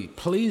 really,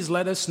 please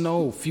let us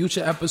know.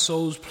 Future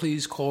episodes,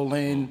 please call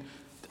in,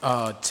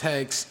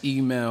 text,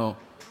 email.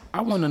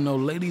 I want to know,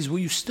 ladies, will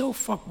you still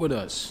fuck with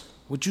us?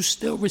 Would you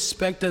still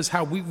respect us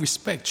how we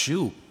respect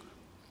you?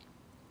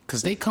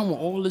 Because they come with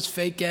all this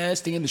fake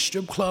ass. They in the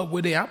strip club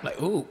with it. I'm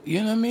like, ooh, you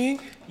know what I mean?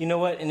 You know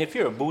what? And if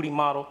you're a booty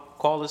model,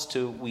 call us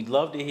too. We'd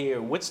love to hear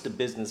what's the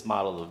business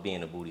model of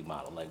being a booty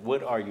model. Like,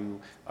 what are you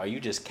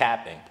just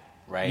capping,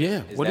 right?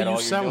 Yeah, Is what that are you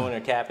all selling? you're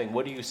doing or capping?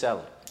 What are you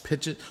selling?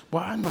 Pictures.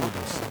 Well, I know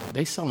this.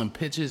 They selling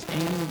pictures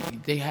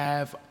and they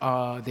have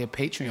their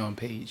Patreon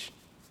page.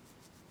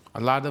 A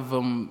lot of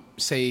them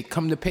say,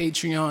 come to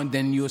Patreon,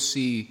 then you'll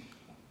see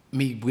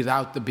me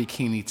without the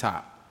bikini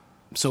top.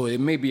 So it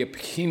may be a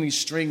bikini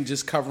string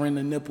just covering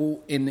the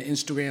nipple in the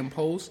Instagram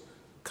post.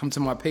 Come to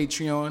my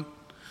Patreon.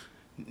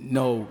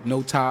 No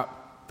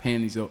top,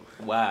 panties up.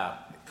 Wow.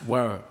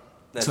 Word.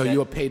 That- So that-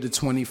 you'll pay the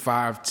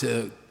 $25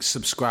 to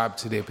subscribe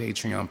to their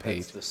Patreon page.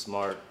 It's the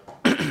smart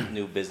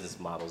new business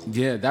models of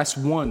Yeah, that's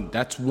one.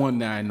 That's one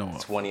that I know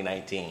of.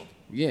 2019.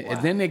 Yeah, Wow.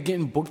 and then they're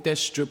getting booked at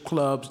strip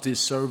clubs. They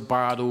serve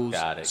bottles.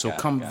 Got it, So got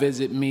it, come got it.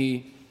 visit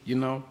me. You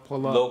know,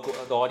 pull up. Local,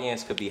 the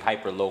audience could be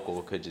hyper local.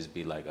 It could just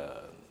be like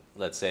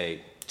let's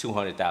say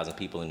 200,000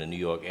 people in the New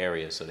York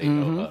area, so they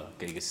know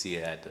they can see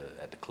it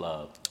at the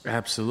club,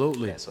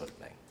 Absolutely. that sort of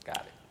thing. Got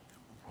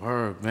it.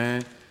 Word,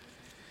 man.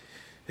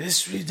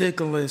 It's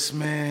ridiculous,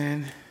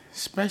 man.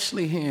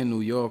 Especially here in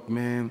New York,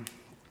 man.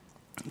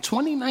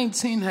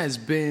 2019 has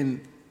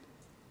been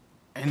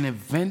an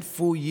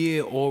eventful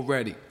year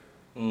already.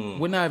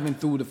 We're not even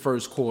through the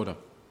first quarter.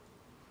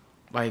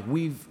 Like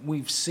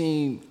we've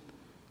seen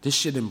this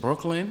shit in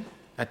Brooklyn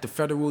at the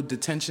Federal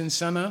Detention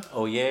Center.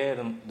 Oh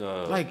yeah,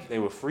 Like- they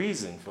were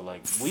freezing for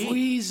like weeks.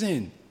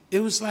 Freezing. It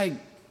was like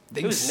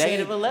It was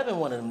negative 11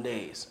 one of them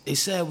days. They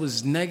said it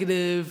was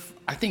negative,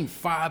 I think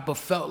 5, but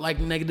felt like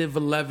negative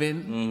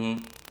 11.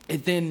 Mm-hmm.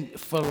 And then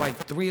for like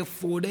 3 or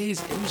 4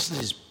 days, it was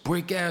just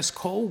brick ass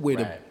cold where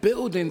the Right.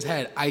 buildings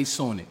had ice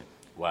on it.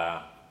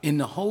 Wow. And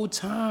the whole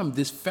time,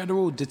 this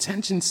Federal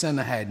Detention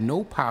Center had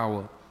no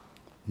power,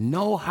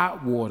 no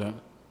hot water,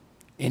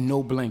 and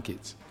no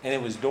blankets. And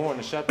it was during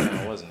the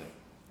shutdown, wasn't it?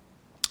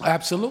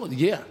 Absolutely,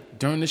 yeah.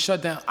 During the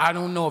shutdown, I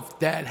don't know if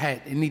that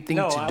had anything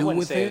No, to I do wouldn't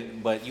with say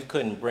it. but you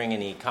couldn't bring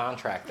any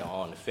contractor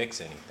on to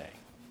fix anything.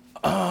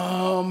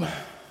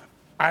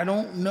 I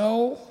don't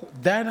know.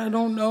 That I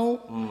don't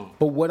know.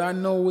 But what I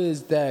know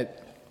is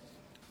that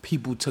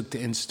people took to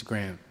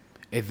Instagram.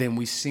 And then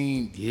we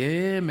seen,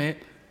 yeah, man,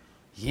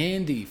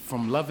 Yandy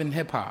from Love and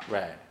Hip Hop.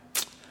 Right.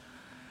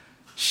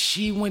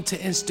 She went to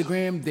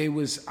Instagram. They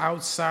was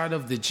outside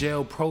of the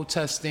jail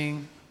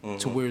protesting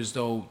to where as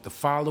though the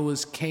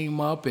followers came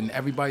up and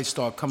everybody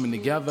started coming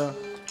together.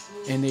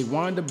 And they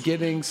wound up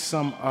getting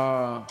some,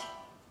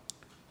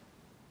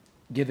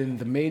 getting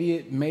the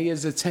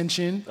mayor's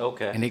attention.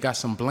 Okay. And they got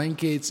some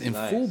blankets and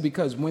Nice. food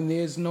because when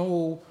there's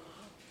no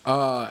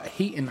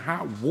heat and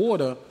hot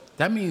water,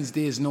 that means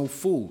there's no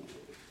food.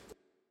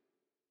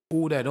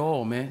 Food at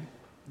all, man.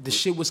 The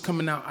shit was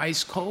coming out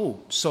ice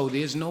cold. So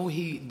there's no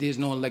heat, there's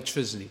no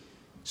electricity.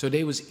 So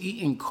they was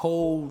eating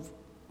cold,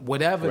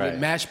 whatever, Right. the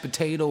mashed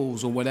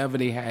potatoes or whatever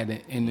they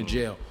had in the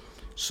jail.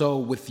 So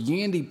with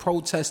Yandy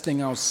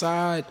protesting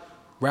outside,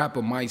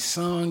 rapper My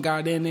Son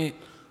got in it,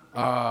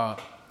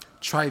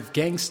 Trife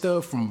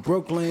Gangsta from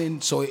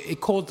Brooklyn. So it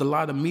caused a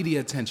lot of media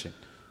attention,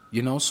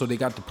 you know? So they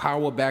got the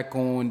power back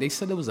on. They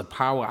said it was a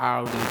power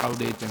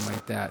outage and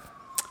like that.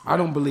 I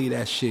don't believe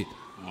that shit.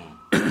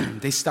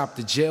 They stopped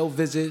the jail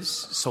visits,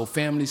 so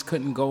families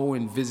couldn't go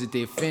and visit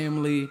their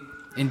family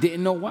and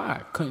didn't know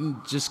why.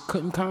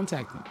 Couldn't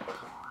contact them.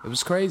 It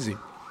was crazy.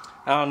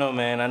 I don't know,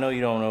 man. I know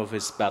you don't know if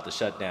it's about to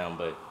shut down,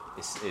 but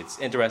it's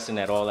interesting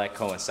that all that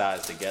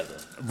coincides together,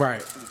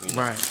 Right, you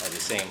know, right. at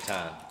the same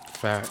time.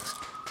 Facts.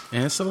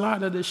 And it's a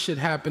lot of this shit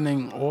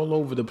happening all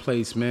over the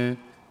place, man.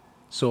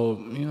 So,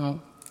 you know,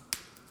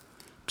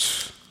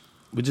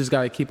 we just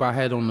got to keep our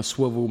head on the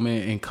swivel,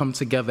 man, and come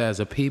together as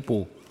a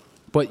people.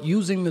 But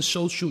using the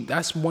social,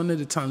 that's one of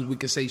the times we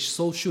could say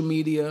social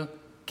media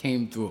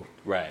came through.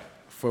 Right.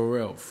 For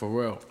real, for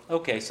real.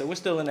 Okay, so we're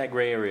still in that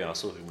gray area on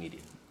social media.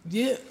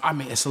 Yeah, I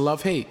mean, it's a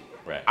love-hate.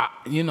 Right.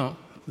 You know,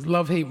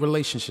 love-hate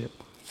relationship.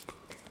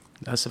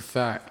 That's a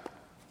fact.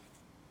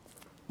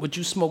 What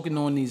you smoking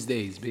on these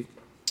days, B?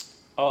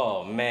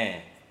 Oh,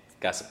 man.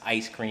 Got some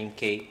ice cream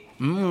cake.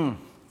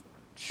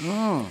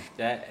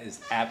 That is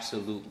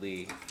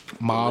absolutely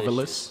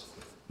Marvelous.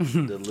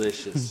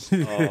 delicious.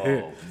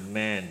 Oh,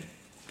 man.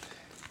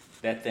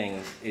 That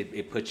thing,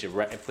 it puts you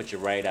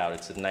right out.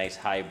 It's a nice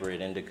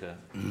hybrid indica.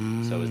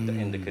 So it's the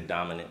indica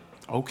dominant.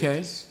 Okay.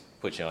 Just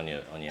put you on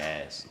your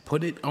ass.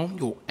 Put it on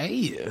your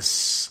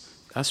ass.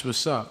 That's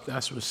what's up.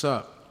 That's what's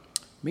up.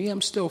 Me,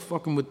 I'm still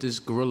fucking with this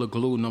Gorilla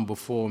Glue number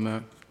 4,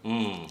 man.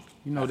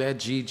 You know that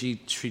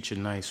GG treat you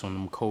nice on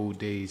them cold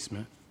days,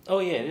 man. Oh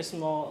yeah, there's a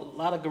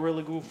lot of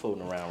Gorilla Glue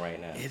floating around right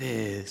now. It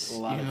is. A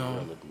lot you of know,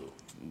 Gorilla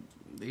Glue.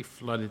 they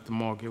flooded the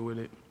market with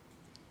it.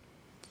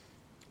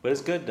 But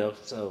it's good though,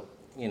 so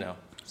you know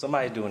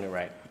somebody's doing it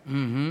right.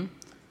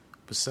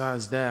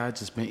 Besides that, I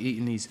just been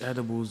eating these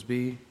edibles,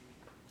 B.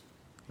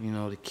 You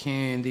know, the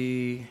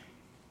candy.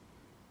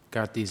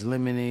 Got these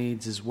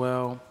lemonades as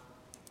well.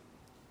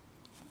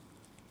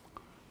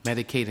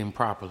 Medicating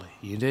properly.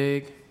 You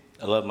dig?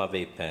 I love my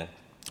vape pen.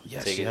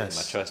 Yes, Take it, yes.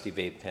 my trusty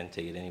vape pen.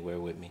 Take it anywhere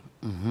with me.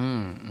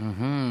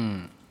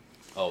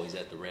 Always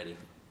at the ready.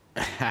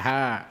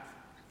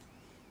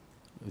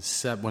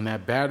 Except when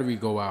that battery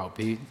go out,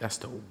 B. That's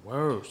the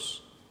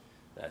worst.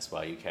 That's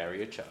why you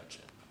carry a charger.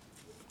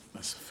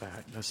 That's a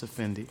fact. That's a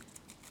Fendi.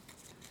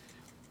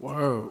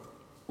 Word.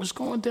 What's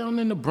going down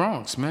in the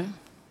Bronx, man?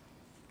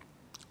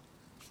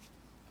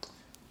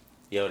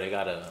 Yo, they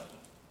got a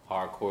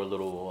hardcore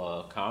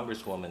little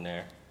congresswoman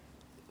there.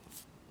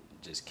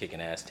 Just kicking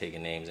ass,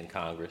 taking names in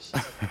Congress.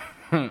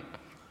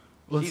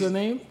 What's her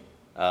name?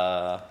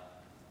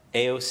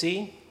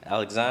 AOC,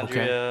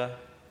 Alexandria.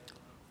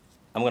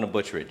 I'm gonna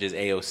butcher it. Just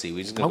AOC.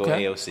 We just gonna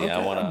Okay, go AOC. I okay,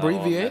 don't wanna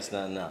abbreviate. mess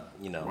nothing up,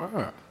 you know.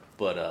 Word.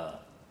 But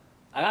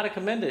I gotta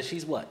commend her.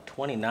 She's what,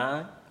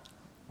 29?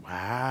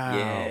 Wow.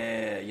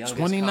 Yeah, youngest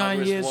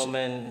 29 years.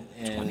 congresswoman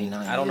in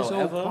 29 I don't know years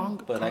old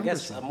ever, but I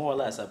guess congresswoman. more or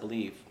less I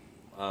believe.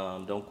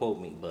 Don't quote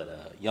me,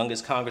 but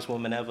youngest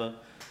congresswoman ever.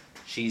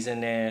 She's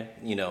in there,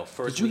 you know.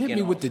 First Did you hit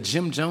weekend me with off. the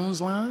Jim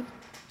Jones line?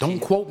 Don't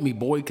quote me,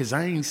 boy, because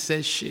I ain't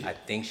said shit. I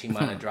think she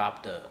might have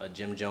dropped a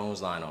Jim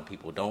Jones line on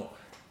people. Don't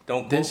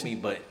quote This- me,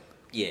 but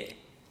yeah.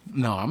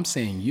 No, I'm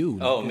saying you.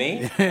 Oh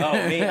me?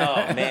 Oh me?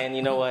 Oh man,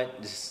 you know what?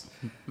 It's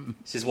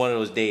just one of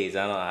those days.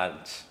 I'm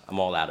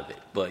all out of it.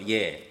 But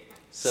yeah.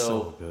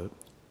 So good.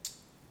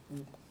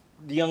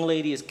 the young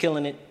lady is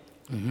killing it.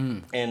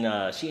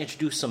 And she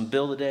introduced some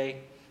bill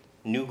today,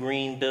 new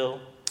green bill.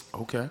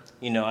 Okay.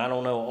 You know, I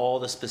don't know all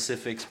the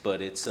specifics,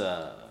 but it's,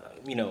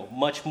 you know,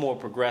 much more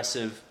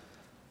progressive,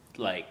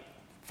 like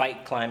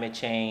fight climate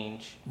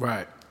change.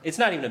 Right. It's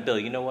not even a bill.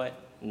 You know what?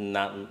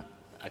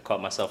 I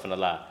caught myself in a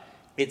lie.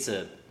 It's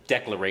a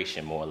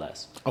declaration, more or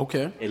less.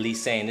 Okay. At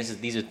least saying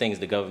these are things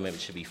the government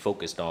should be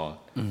focused on.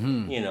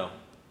 You know,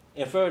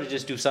 and for her to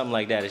just do something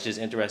like that, it's just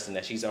interesting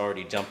that she's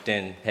already jumped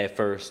in head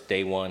first,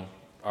 day one,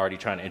 already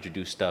trying to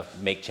introduce stuff,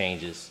 make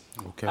changes.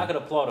 Okay. I could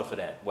applaud her for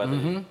that, whether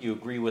you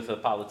agree with her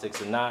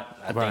politics or not.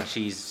 I think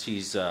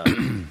she's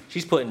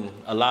putting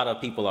a lot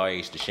of people our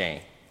age to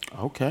shame.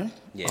 Okay.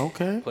 Yeah.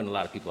 Okay. Putting a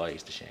lot of people our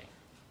age to shame.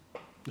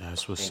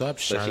 That's what's up.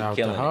 But Shout she out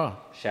to killing her.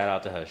 it. Shout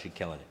out to her. She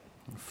killing it.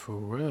 For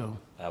real.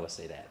 I would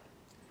say that.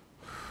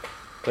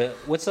 But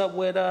what's up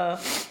with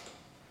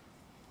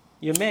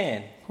your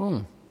man?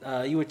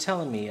 You were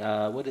telling me,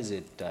 what is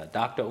it,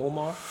 Dr.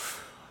 Umar?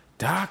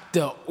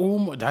 Dr.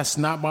 Umar, that's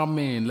not my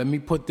man. Let me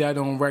put that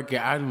on record.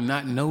 I do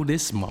not know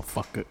this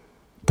motherfucker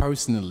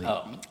personally.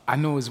 Oh. I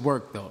know his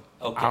work though.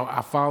 Okay.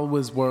 I follow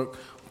his work,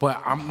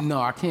 but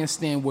I can't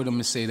stand with him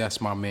and say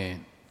that's my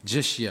man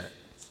just yet.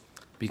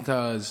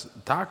 Because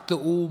Dr.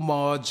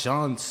 Umar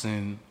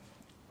Johnson,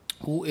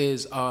 who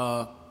is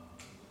a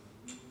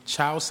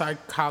child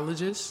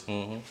psychologist,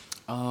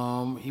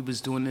 he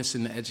was doing this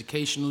in the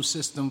educational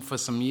system for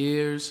some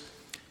years.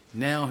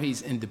 Now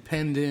he's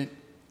independent,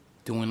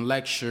 doing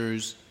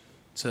lectures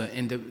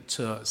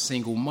to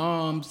single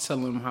moms,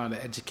 telling them how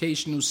the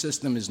educational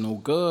system is no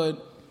good,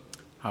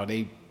 how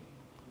they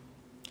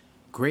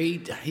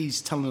grade.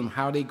 He's telling them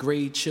how they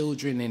grade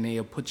children, and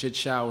they'll put your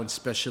child in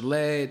special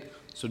ed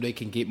so they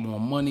can get more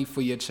money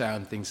for your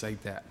child and things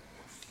like that,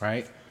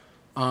 right?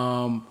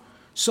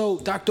 So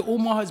Dr.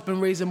 Umar has been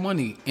raising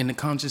money in the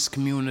conscious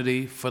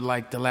community for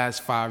like the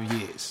last 5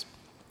 years.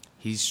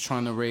 He's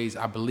trying to raise,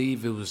 I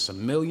believe it was $1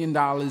 million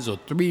or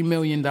 $3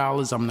 million,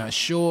 I'm not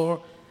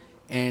sure.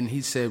 And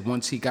he said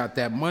once he got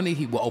that money,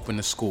 he will open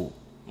a school.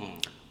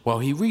 Well,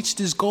 he reached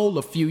his goal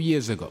a few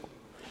years ago.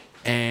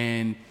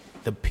 And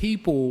the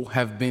people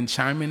have been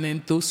chiming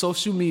in through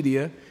social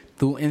media,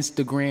 through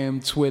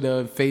Instagram,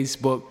 Twitter,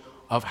 Facebook,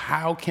 of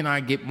how can I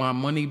get my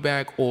money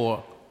back,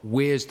 or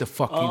where's the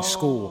fucking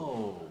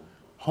school?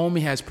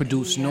 Homie has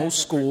produced no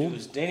school.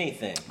 Produced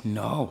anything.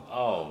 No.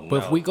 Oh, no.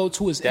 But if we go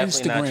to his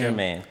Definitely Instagram, not your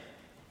man.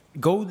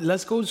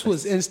 Let's go to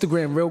his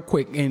Instagram real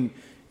quick. And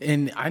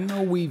I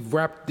know we've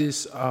wrapped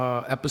this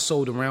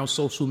episode around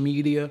social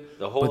media.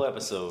 The whole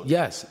episode.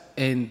 Yes.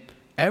 And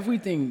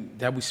everything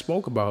that we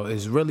spoke about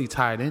is really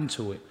tied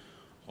into it.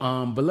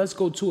 But let's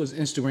go to his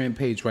Instagram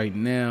page right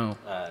now.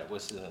 All right,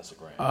 what's his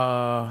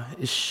Instagram?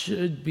 It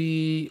should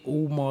be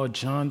Umar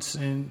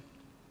Johnson.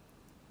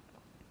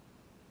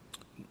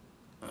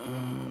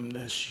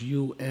 That's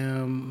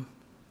UMAR.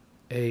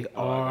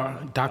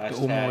 Dr.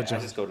 Umar Johnson. I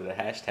just go to the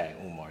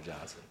hashtag Umar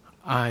Johnson.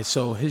 All right,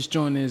 so his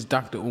joint is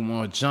Dr.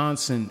 Umar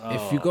Johnson.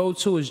 If you go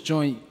to his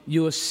joint,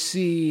 you'll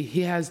see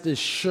he has this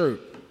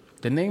shirt.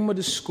 The name of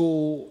the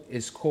school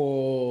is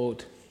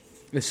called,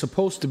 it's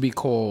supposed to be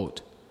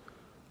called,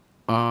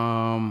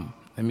 let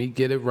me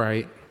get it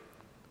right.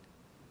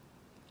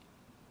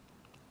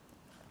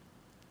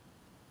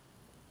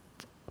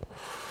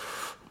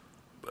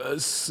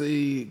 Let's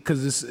see,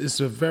 because it's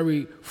a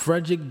very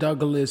Frederick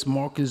Douglass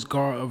Marcus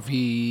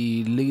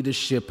Garvey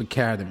Leadership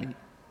Academy.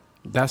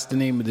 That's the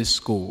name of this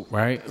school,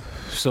 right?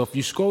 So if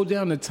you scroll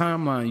down the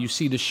timeline, you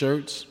see the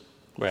shirts.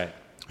 Right.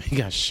 He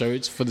got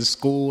shirts for the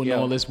school and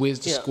all this. Where's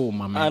the school,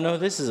 my man? I know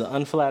this is an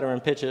unflattering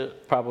picture,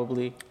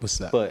 probably. What's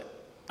that? But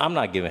I'm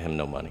not giving him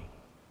no money.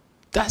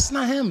 That's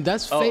not him.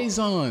 That's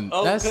Faison.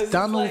 Oh, that's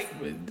Donald.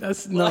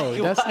 That's not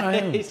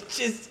him. It's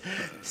just,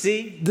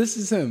 see? This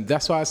is him.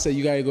 That's why I said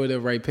you gotta go to the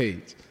right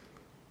page.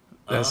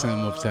 That's him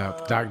up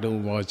top, Dr.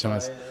 Umar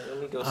Johnson.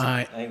 Let me go see. All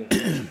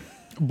right.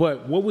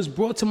 But what was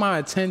brought to my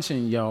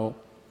attention, yo,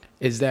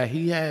 is that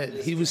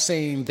he was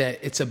saying that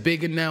it's a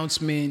big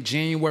announcement.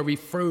 January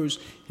 1st,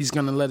 he's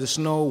gonna let us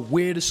know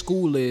where the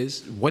school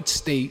is, what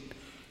state,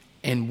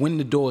 and when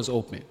the doors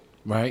open,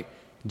 right?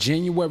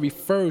 January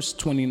 1st,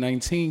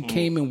 2019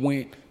 came and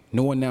went,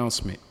 no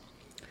announcement.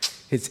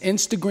 His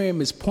Instagram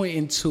is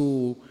pointing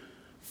to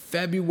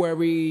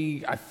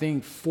February, I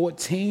think,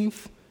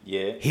 14th.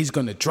 Yeah. He's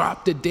going to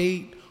drop the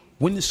date,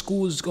 when the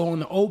school is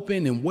going to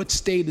open, and what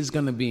state it's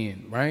going to be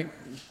in, right?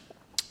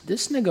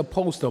 This nigga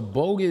posts a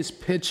bogus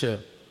picture.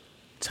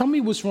 Tell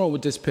me what's wrong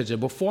with this picture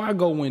before I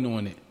go in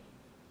on it.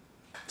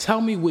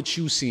 Tell me what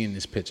you see in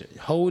this picture.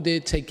 Hold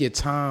it, take your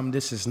time.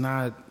 This is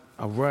not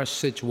a rush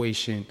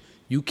situation.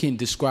 You can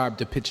describe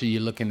the picture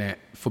you're looking at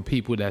for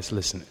people that's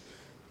listening.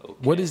 Okay.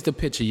 What is the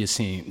picture you're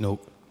seeing?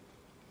 Nope.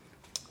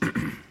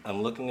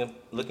 I'm looking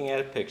at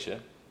a picture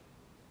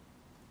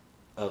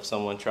of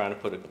someone trying to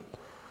put a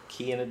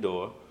key in a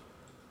door,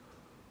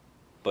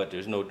 but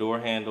there's no door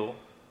handle.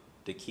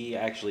 The key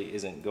actually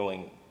isn't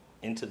going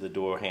into the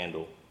door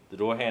handle. The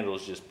door handle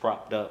is just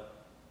propped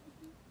up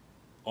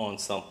on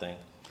something.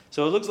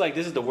 So it looks like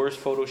this is the worst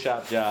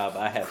Photoshop job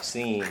I have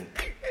seen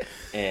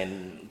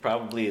in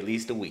probably at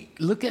least a week.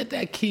 Look at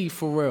that key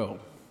for real.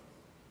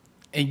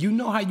 And you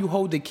know how you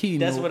hold the key.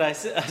 That's what I'm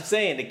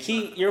saying. The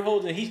key they're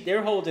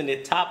holding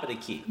the top of the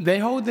key. They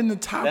holding the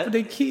top of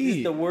the key. This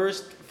is the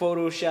worst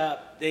Photoshop.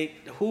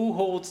 Who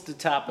holds the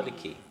top of the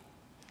key?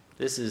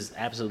 This is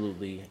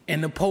absolutely.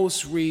 And the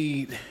post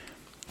read,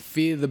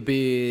 Fear the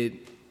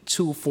Bid,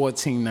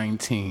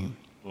 2/14/19.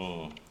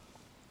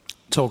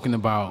 Talking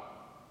about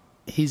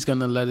he's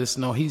gonna let us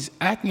know. He's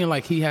acting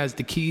like he has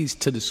the keys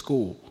to the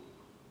school,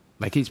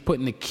 like he's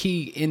putting the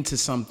key into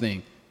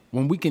something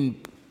when we can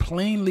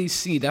plainly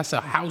see that's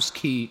a house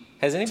key.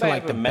 Has anybody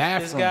like ever met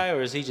this guy,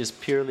 or is he just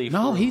purely?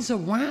 No, he's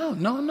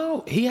around.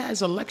 No, he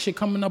has a lecture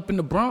coming up in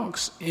the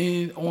Bronx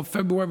on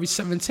February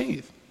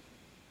 17th.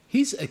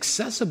 He's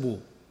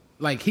accessible.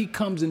 Like he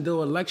comes and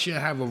do a lecture and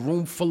have a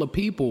room full of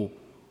people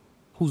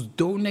who's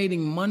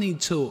donating money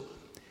to.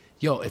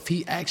 Yo, if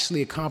he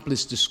actually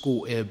accomplished the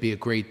school, it'd be a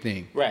great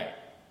thing. Right.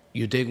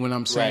 You dig what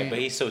I'm saying? Right, but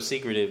he's so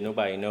secretive,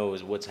 nobody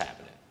knows what's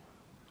happening.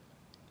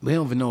 We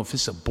don't even know if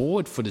it's a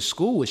board for the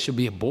school. It should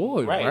be a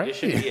board, right? It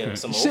should be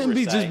some it shouldn't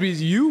oversight. be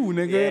you,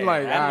 nigga. Yeah,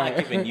 like, I'm not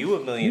giving you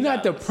 $1 million. You're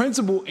not the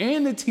principal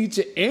and the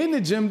teacher and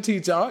the gym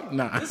teacher.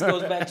 Nah. This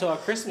goes back to our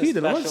Christmas He the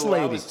lunch special where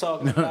I lady. was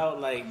talking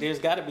about, like, there's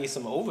got to be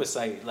some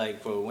oversight.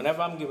 Like, for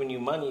whenever I'm giving you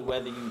money,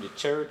 whether you the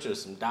church or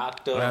some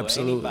doctor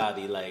Absolutely. or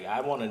anybody, like, I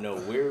want to know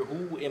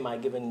who am I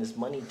giving this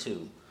money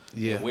to?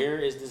 Yeah. And where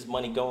is this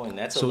money going?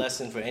 That's a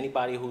lesson for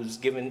anybody who's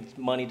giving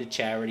money to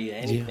charity or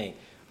anything.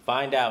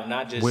 Find out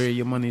not just where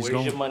your money's where's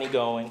going. your money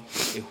going,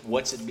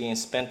 what's it being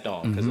spent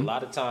on? Because a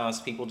lot of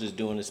times people just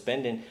doing the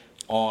spending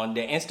on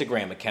their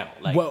Instagram account.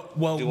 Like,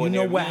 well, you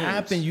know what memes.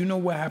 happened? You know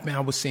what happened?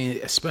 I was saying,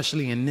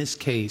 especially in this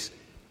case,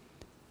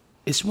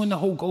 it's when the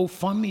whole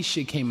GoFundMe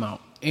shit came out.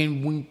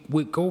 And when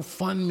with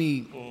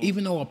GoFundMe,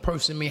 even though a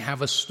person may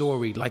have a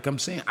story, like I'm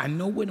saying, I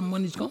know where the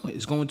money's going.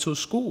 It's going to a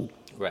school.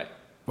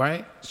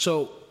 Right?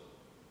 So,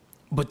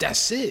 but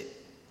that's it.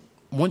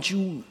 Once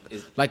you,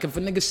 like if a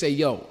nigga say,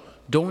 yo,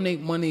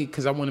 donate money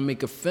because I want to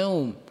make a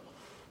film,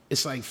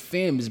 it's like,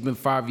 fam, it's been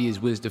 5 years,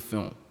 where's the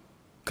film?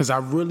 Because I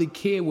really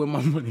care where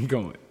my money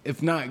going.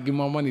 If not, give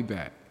my money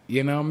back.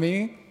 You know what I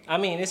mean? I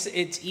mean, it's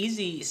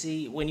easy.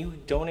 See, when you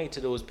donate to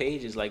those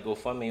pages, like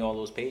GoFundMe, all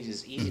those pages,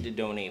 it's easy to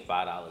donate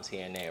 $5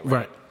 here and there,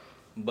 right?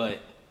 But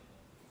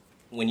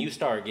when you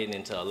start getting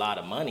into a lot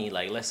of money,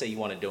 like let's say you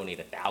want to donate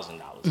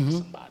 $1,000 to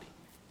somebody,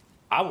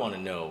 I want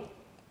to know.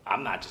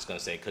 I'm not just gonna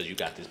say because you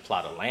got this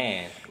plot of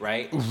land,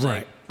 right?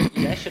 Right. Like,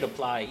 that should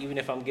apply. Even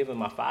if I'm giving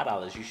my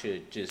 $5, you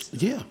should just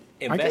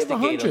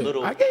investigate a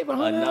little. I gave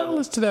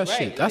 $100 to that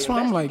shit. That's why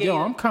I'm like, yo,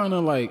 I'm kind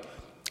of like,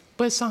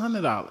 but it's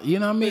 $100. You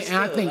know what I mean?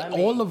 Still, and I think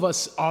all of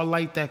us are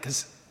like that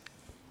because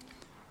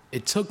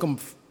it took them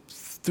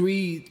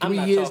three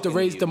years to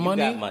raise the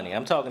money. You got money.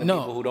 I'm talking to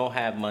people who don't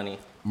have money,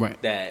 right?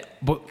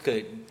 That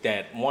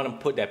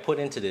want to put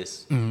into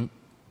this.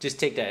 Just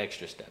take that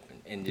extra step.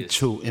 And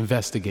just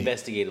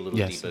investigate a little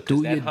deeper.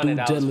 Do your due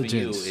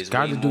diligence.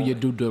 Got to do your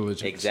due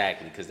diligence.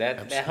 Exactly, because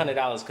that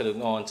 $100 could have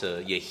gone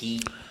to your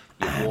heat,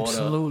 your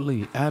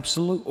water.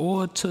 Absolutely.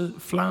 Or to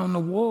fly on the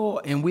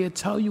wall, and we'll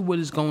tell you what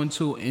it's going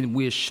to, and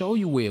we'll show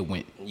you where it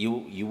went.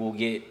 You will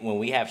get, when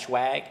we have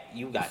swag,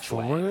 you got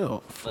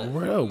swag. For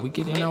real. We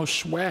getting out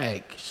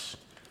swag.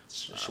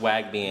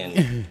 Swag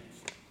being,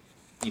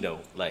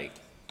 like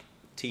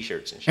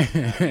T-shirts and shit.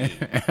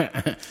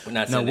 We're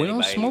not no, we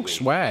don't smoke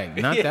swag.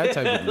 Not that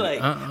type of like,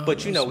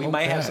 but we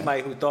might have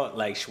somebody who thought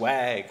like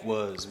swag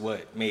was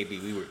what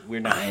maybe we're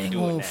not I ain't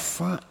doing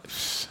gonna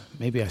that.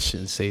 Maybe I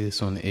shouldn't say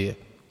this on the air.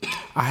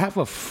 I have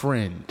a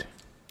friend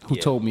who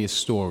told me a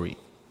story.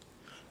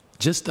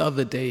 Just the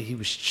other day, he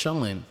was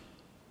chilling,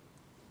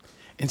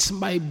 and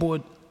somebody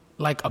bought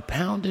like a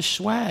pound of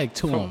swag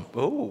to him.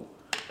 Oh,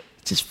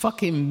 just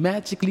fucking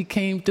magically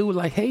came through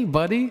like, hey,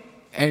 buddy,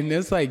 and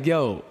it's like,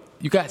 yo.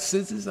 You got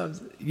scissors?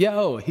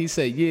 Yo, he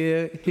said,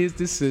 yeah, here's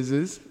the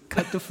scissors.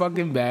 Cut the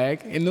fucking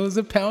bag, and there was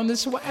a pound of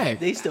swag.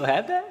 They still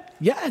have that?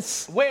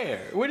 Yes. Where?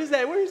 Where is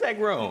that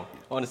grown?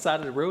 On the side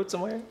of the road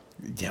somewhere?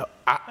 Yo,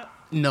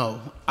 no,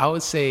 I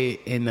would say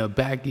in the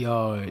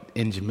backyard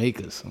in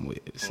Jamaica somewhere.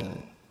 So,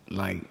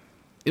 like,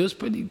 it was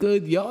pretty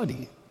good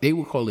yardie. They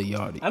would call it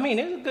yardie. I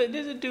mean,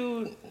 there's a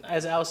dude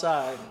as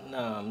outside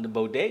the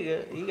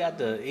bodega. He got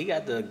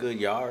the good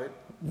yard.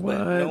 What?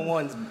 But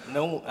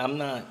I'm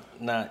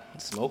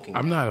not smoking.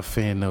 I'm not a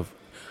fan of,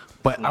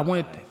 but I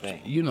went,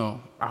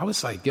 I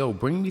was like, yo,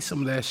 bring me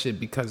some of that shit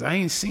because I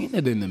ain't seen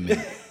it in a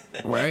minute,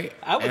 right?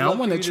 I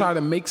want to try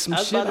to make some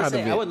shit out of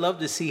it. I would love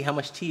to see how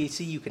much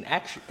THC you can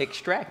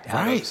extract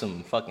out of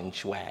some fucking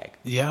swag.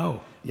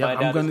 Yo,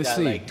 I'm going to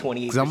see.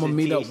 Because I'm going to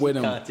meet up with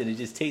him. It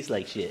just tastes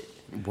like shit.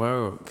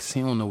 Word, because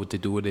he don't know what to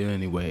do with it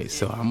anyway.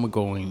 So I'm going to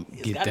go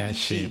and get that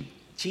shit.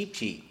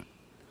 Cheap.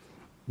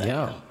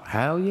 Yo,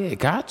 hell yeah,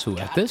 got to.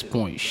 At this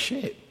point,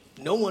 shit.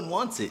 No one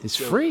wants it. It's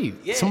free.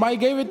 Yeah. Somebody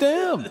gave it to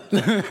him.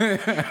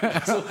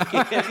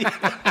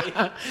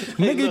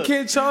 Nigga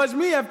can't charge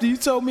me after you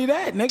told me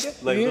that,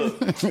 nigga. Like,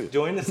 look,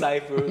 join the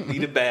cipher, leave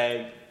the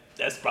bag.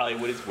 That's probably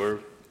what it's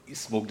worth. You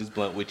smoke this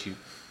blunt with you.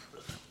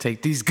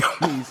 Take these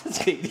gummies.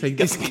 Take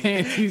these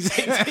candies.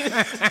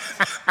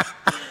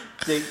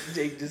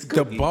 Take this The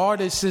cookie.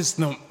 barter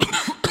system.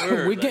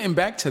 We're like- getting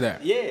back to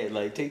that. Yeah,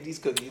 like take these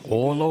cookies.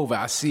 All over.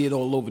 I see it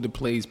all over the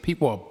place.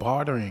 People are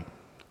bartering.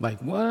 Like,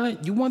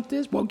 what? You want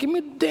this? Well, give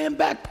me the damn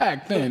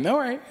backpack then. All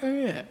right.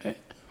 Yeah.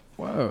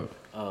 Wow.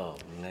 Oh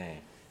man,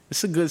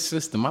 It's a good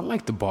system. I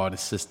like the barter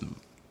system.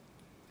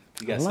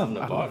 you got I love- something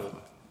to I barter. love-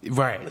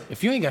 Right.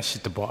 If you ain't got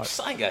shit to barter.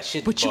 I ain't got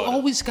shit. But to you barter.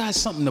 always got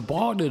something to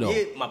barter, though.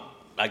 Yeah,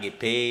 I get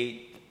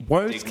paid.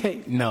 Words They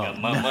can't. No.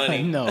 got my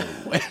money. No.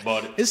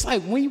 Barter. It's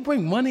like when you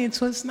bring money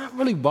into it, it's not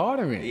really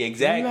bartering. Yeah,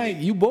 exactly. You're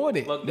like, you bought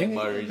it. Fuck that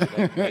barter.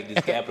 Like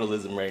this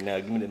capitalism right now.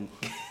 Give me them.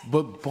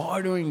 But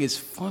bartering is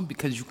fun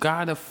because you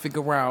gotta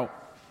figure out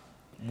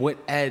what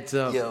adds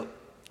up. Yo,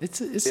 It's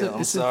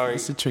I'm sorry.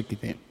 It's a tricky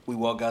thing. we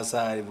walked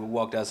outside. If we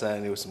walked outside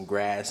and there was some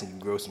grass and you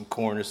grow some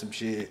corn or some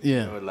shit,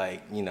 Yeah. Or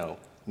like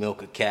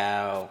milk a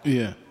cow.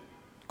 Yeah.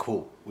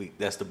 Cool.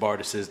 That's the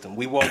barter system.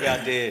 We walk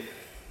out there.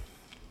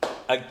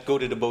 I go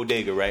to the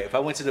bodega, right? If I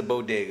went to the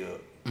bodega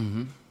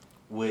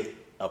with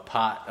a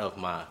pot of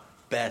my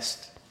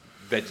best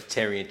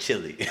vegetarian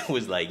chili, it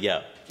was like,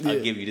 yo, Yeah. I'll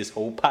give you this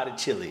whole pot of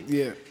chili.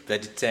 Yeah.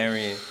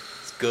 Vegetarian,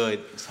 it's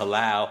good, it's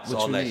halal, it's What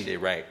all you that need?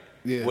 shit, right?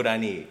 Yeah. What I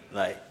need,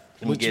 like,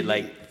 let me What get you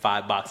like need?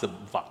 5 box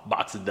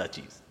of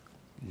Dutchies.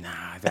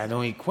 Nah, that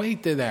don't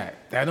equate to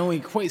that. That don't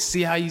equate.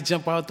 See how you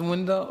jump out the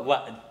window?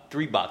 What?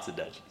 3 box of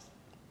Dutchies.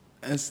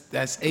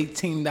 That's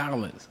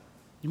 $18.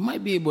 You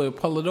might be able to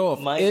pull it off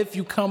Might. if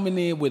you coming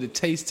in with a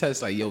taste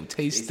test like, yo, taste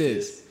Taste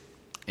this. this.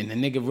 And the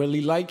nigga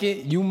really like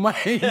it, you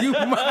might.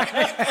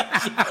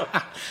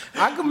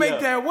 I can make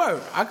that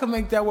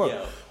work.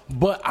 Yo.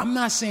 But I'm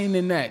not saying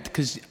in that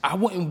because I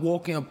wouldn't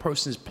walk in a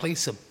person's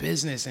place of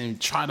business and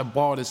try to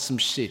barter some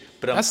shit.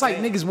 But I'm That's like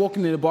saying- niggas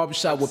walking in the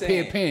barbershop with pair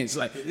of saying- pants.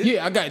 Like,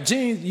 yeah, I got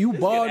jeans. You This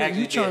could barter.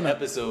 actually You be trying an to?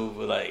 episode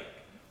with like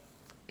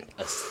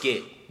a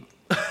skit.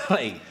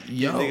 Like,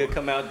 Yo. this nigga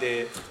come out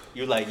there,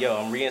 you like, yo,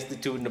 I'm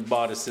reinstituting the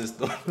barter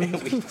system.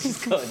 And we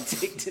just gonna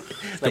take this.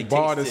 The Like,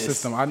 barter taste this.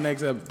 system. Our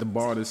next up the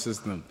barter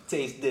system.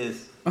 Taste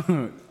this.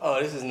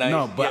 Oh, this is nice.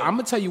 No, but Yo, I'm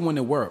gonna tell you when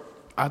it worked.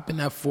 I've been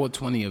at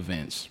 420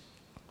 events.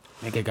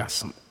 Nigga got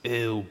some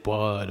ill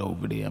bud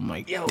over there. I'm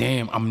like, Yo.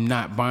 damn, I'm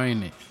not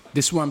buying it.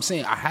 This is what I'm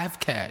saying. I have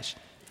cash.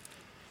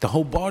 The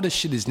whole barter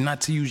shit is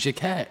not to use your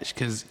cash,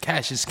 because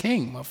cash is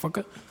king,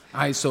 motherfucker.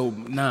 All right, so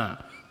nah.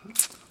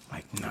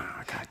 Like, nah,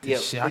 I got this Yeah,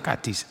 shit. I but-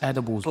 got these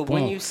edibles. but Boom.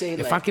 when you say,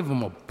 if like- I give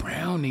him a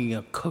brownie,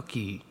 a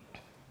cookie,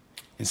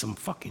 and some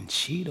fucking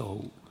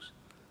Cheetos,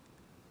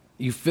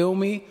 you feel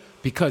me?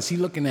 Because he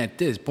looking at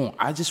this. Boom,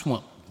 I just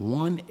want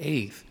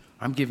 1/8.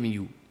 I'm giving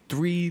you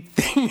 3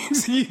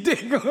 things. You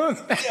think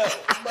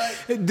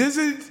this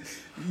is,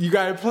 you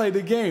gotta play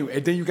the game,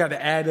 and then you gotta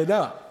add it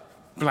up.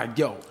 Like,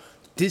 yo,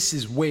 this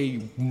is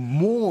way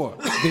more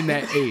than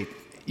that 8.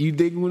 You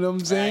dig what I'm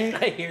saying?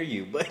 I hear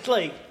you, but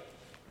like,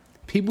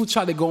 People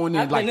try to go in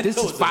there I've like, been to this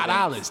is those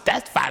 $5.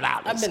 That's $5.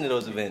 I've been to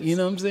those events. You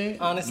know what I'm saying?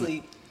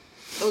 Honestly,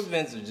 those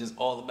events are just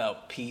all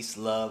about peace,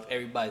 love.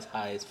 Everybody's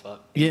high as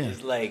fuck. Yeah.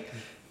 It's like,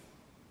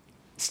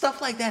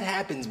 stuff like that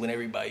happens when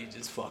everybody's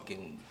just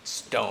fucking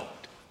stoned,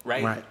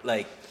 right? Right.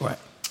 Like, Right.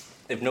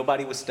 if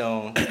nobody was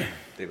stoned,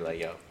 they'd be like,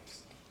 yo,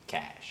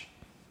 cash.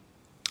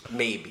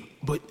 Maybe.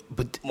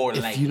 But More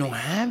if likely. you don't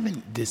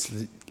have this,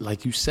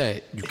 like you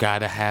said, you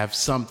gotta have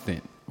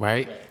something,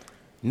 right? Right.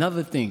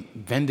 Another thing,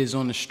 vendors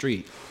on the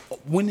street.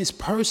 When it's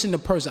person to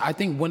person, I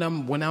think what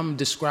I'm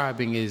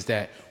describing is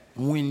that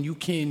when you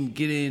can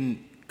get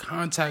in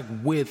contact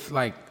with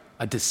like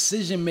a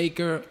decision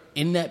maker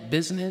in that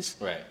business,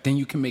 Right. then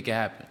you can make it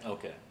happen.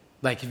 Okay.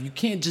 Like if you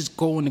can't just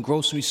go in the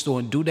grocery store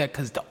and do that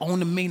because the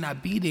owner may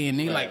not be there and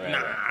they Right, like, right,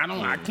 nah,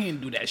 right. I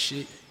can't do that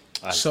shit.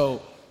 I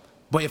So,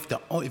 but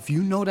if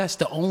you know that's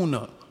the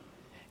owner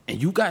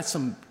and you got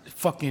some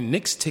fucking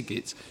Knicks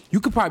tickets, you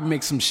could probably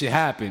make some shit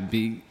happen,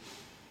 B.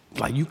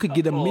 Like you could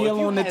get a Oh, meal if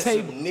you on the had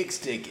table. some Knicks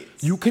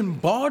tickets. You can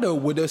barter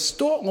with a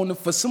store owner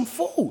for some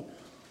food.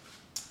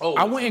 Oh,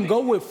 I wouldn't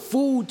go with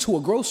food to a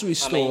grocery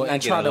store you're not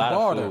and getting try a to lot of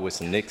barter. food with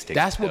some Knicks tickets,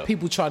 That's what though.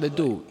 people try to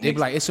do. They be Knicks-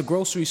 like, it's a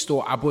grocery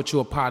store. I bought you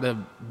a pot of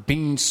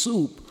bean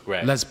soup.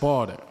 Right. Let's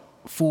barter.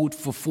 Food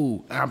for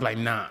food. And I'm like,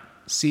 nah.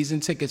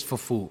 Season tickets for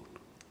food.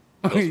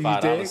 Those You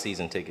 $5 dig?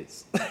 season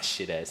tickets.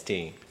 Shit ass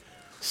team.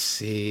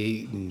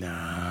 See,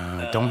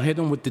 nah. Don't hit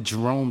them with the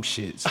Jerome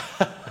shits.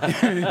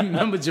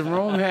 Remember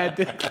Jerome had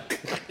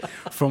that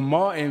from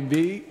Martin,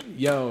 B?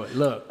 Yo,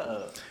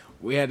 look.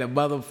 We had a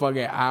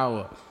motherfucking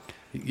hour.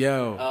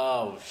 Yo.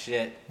 Oh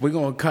shit. We're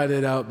gonna cut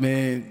it up,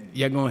 man.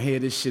 Y'all gonna hear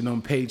this shit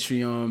on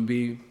Patreon,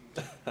 B.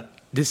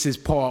 This is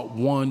part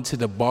 1 to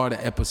the barter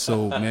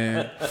episode,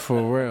 man. For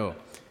real.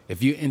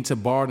 If you're into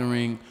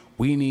bartering,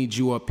 we need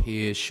you up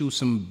here. Shoot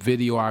some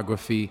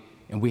videography,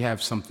 and we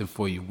have something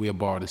for you. We'll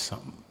barter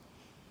something.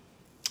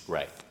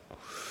 Right.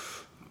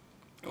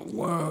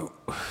 Well,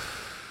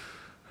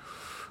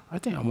 I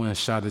think I want a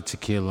shot of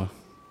tequila.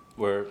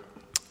 Word.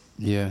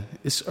 Yeah,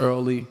 it's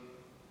early.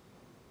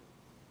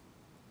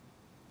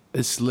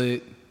 It's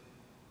lit.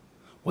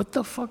 What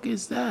the fuck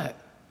is that?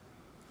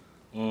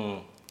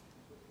 I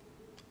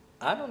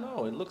don't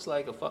know. It looks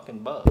like a fucking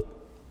bug.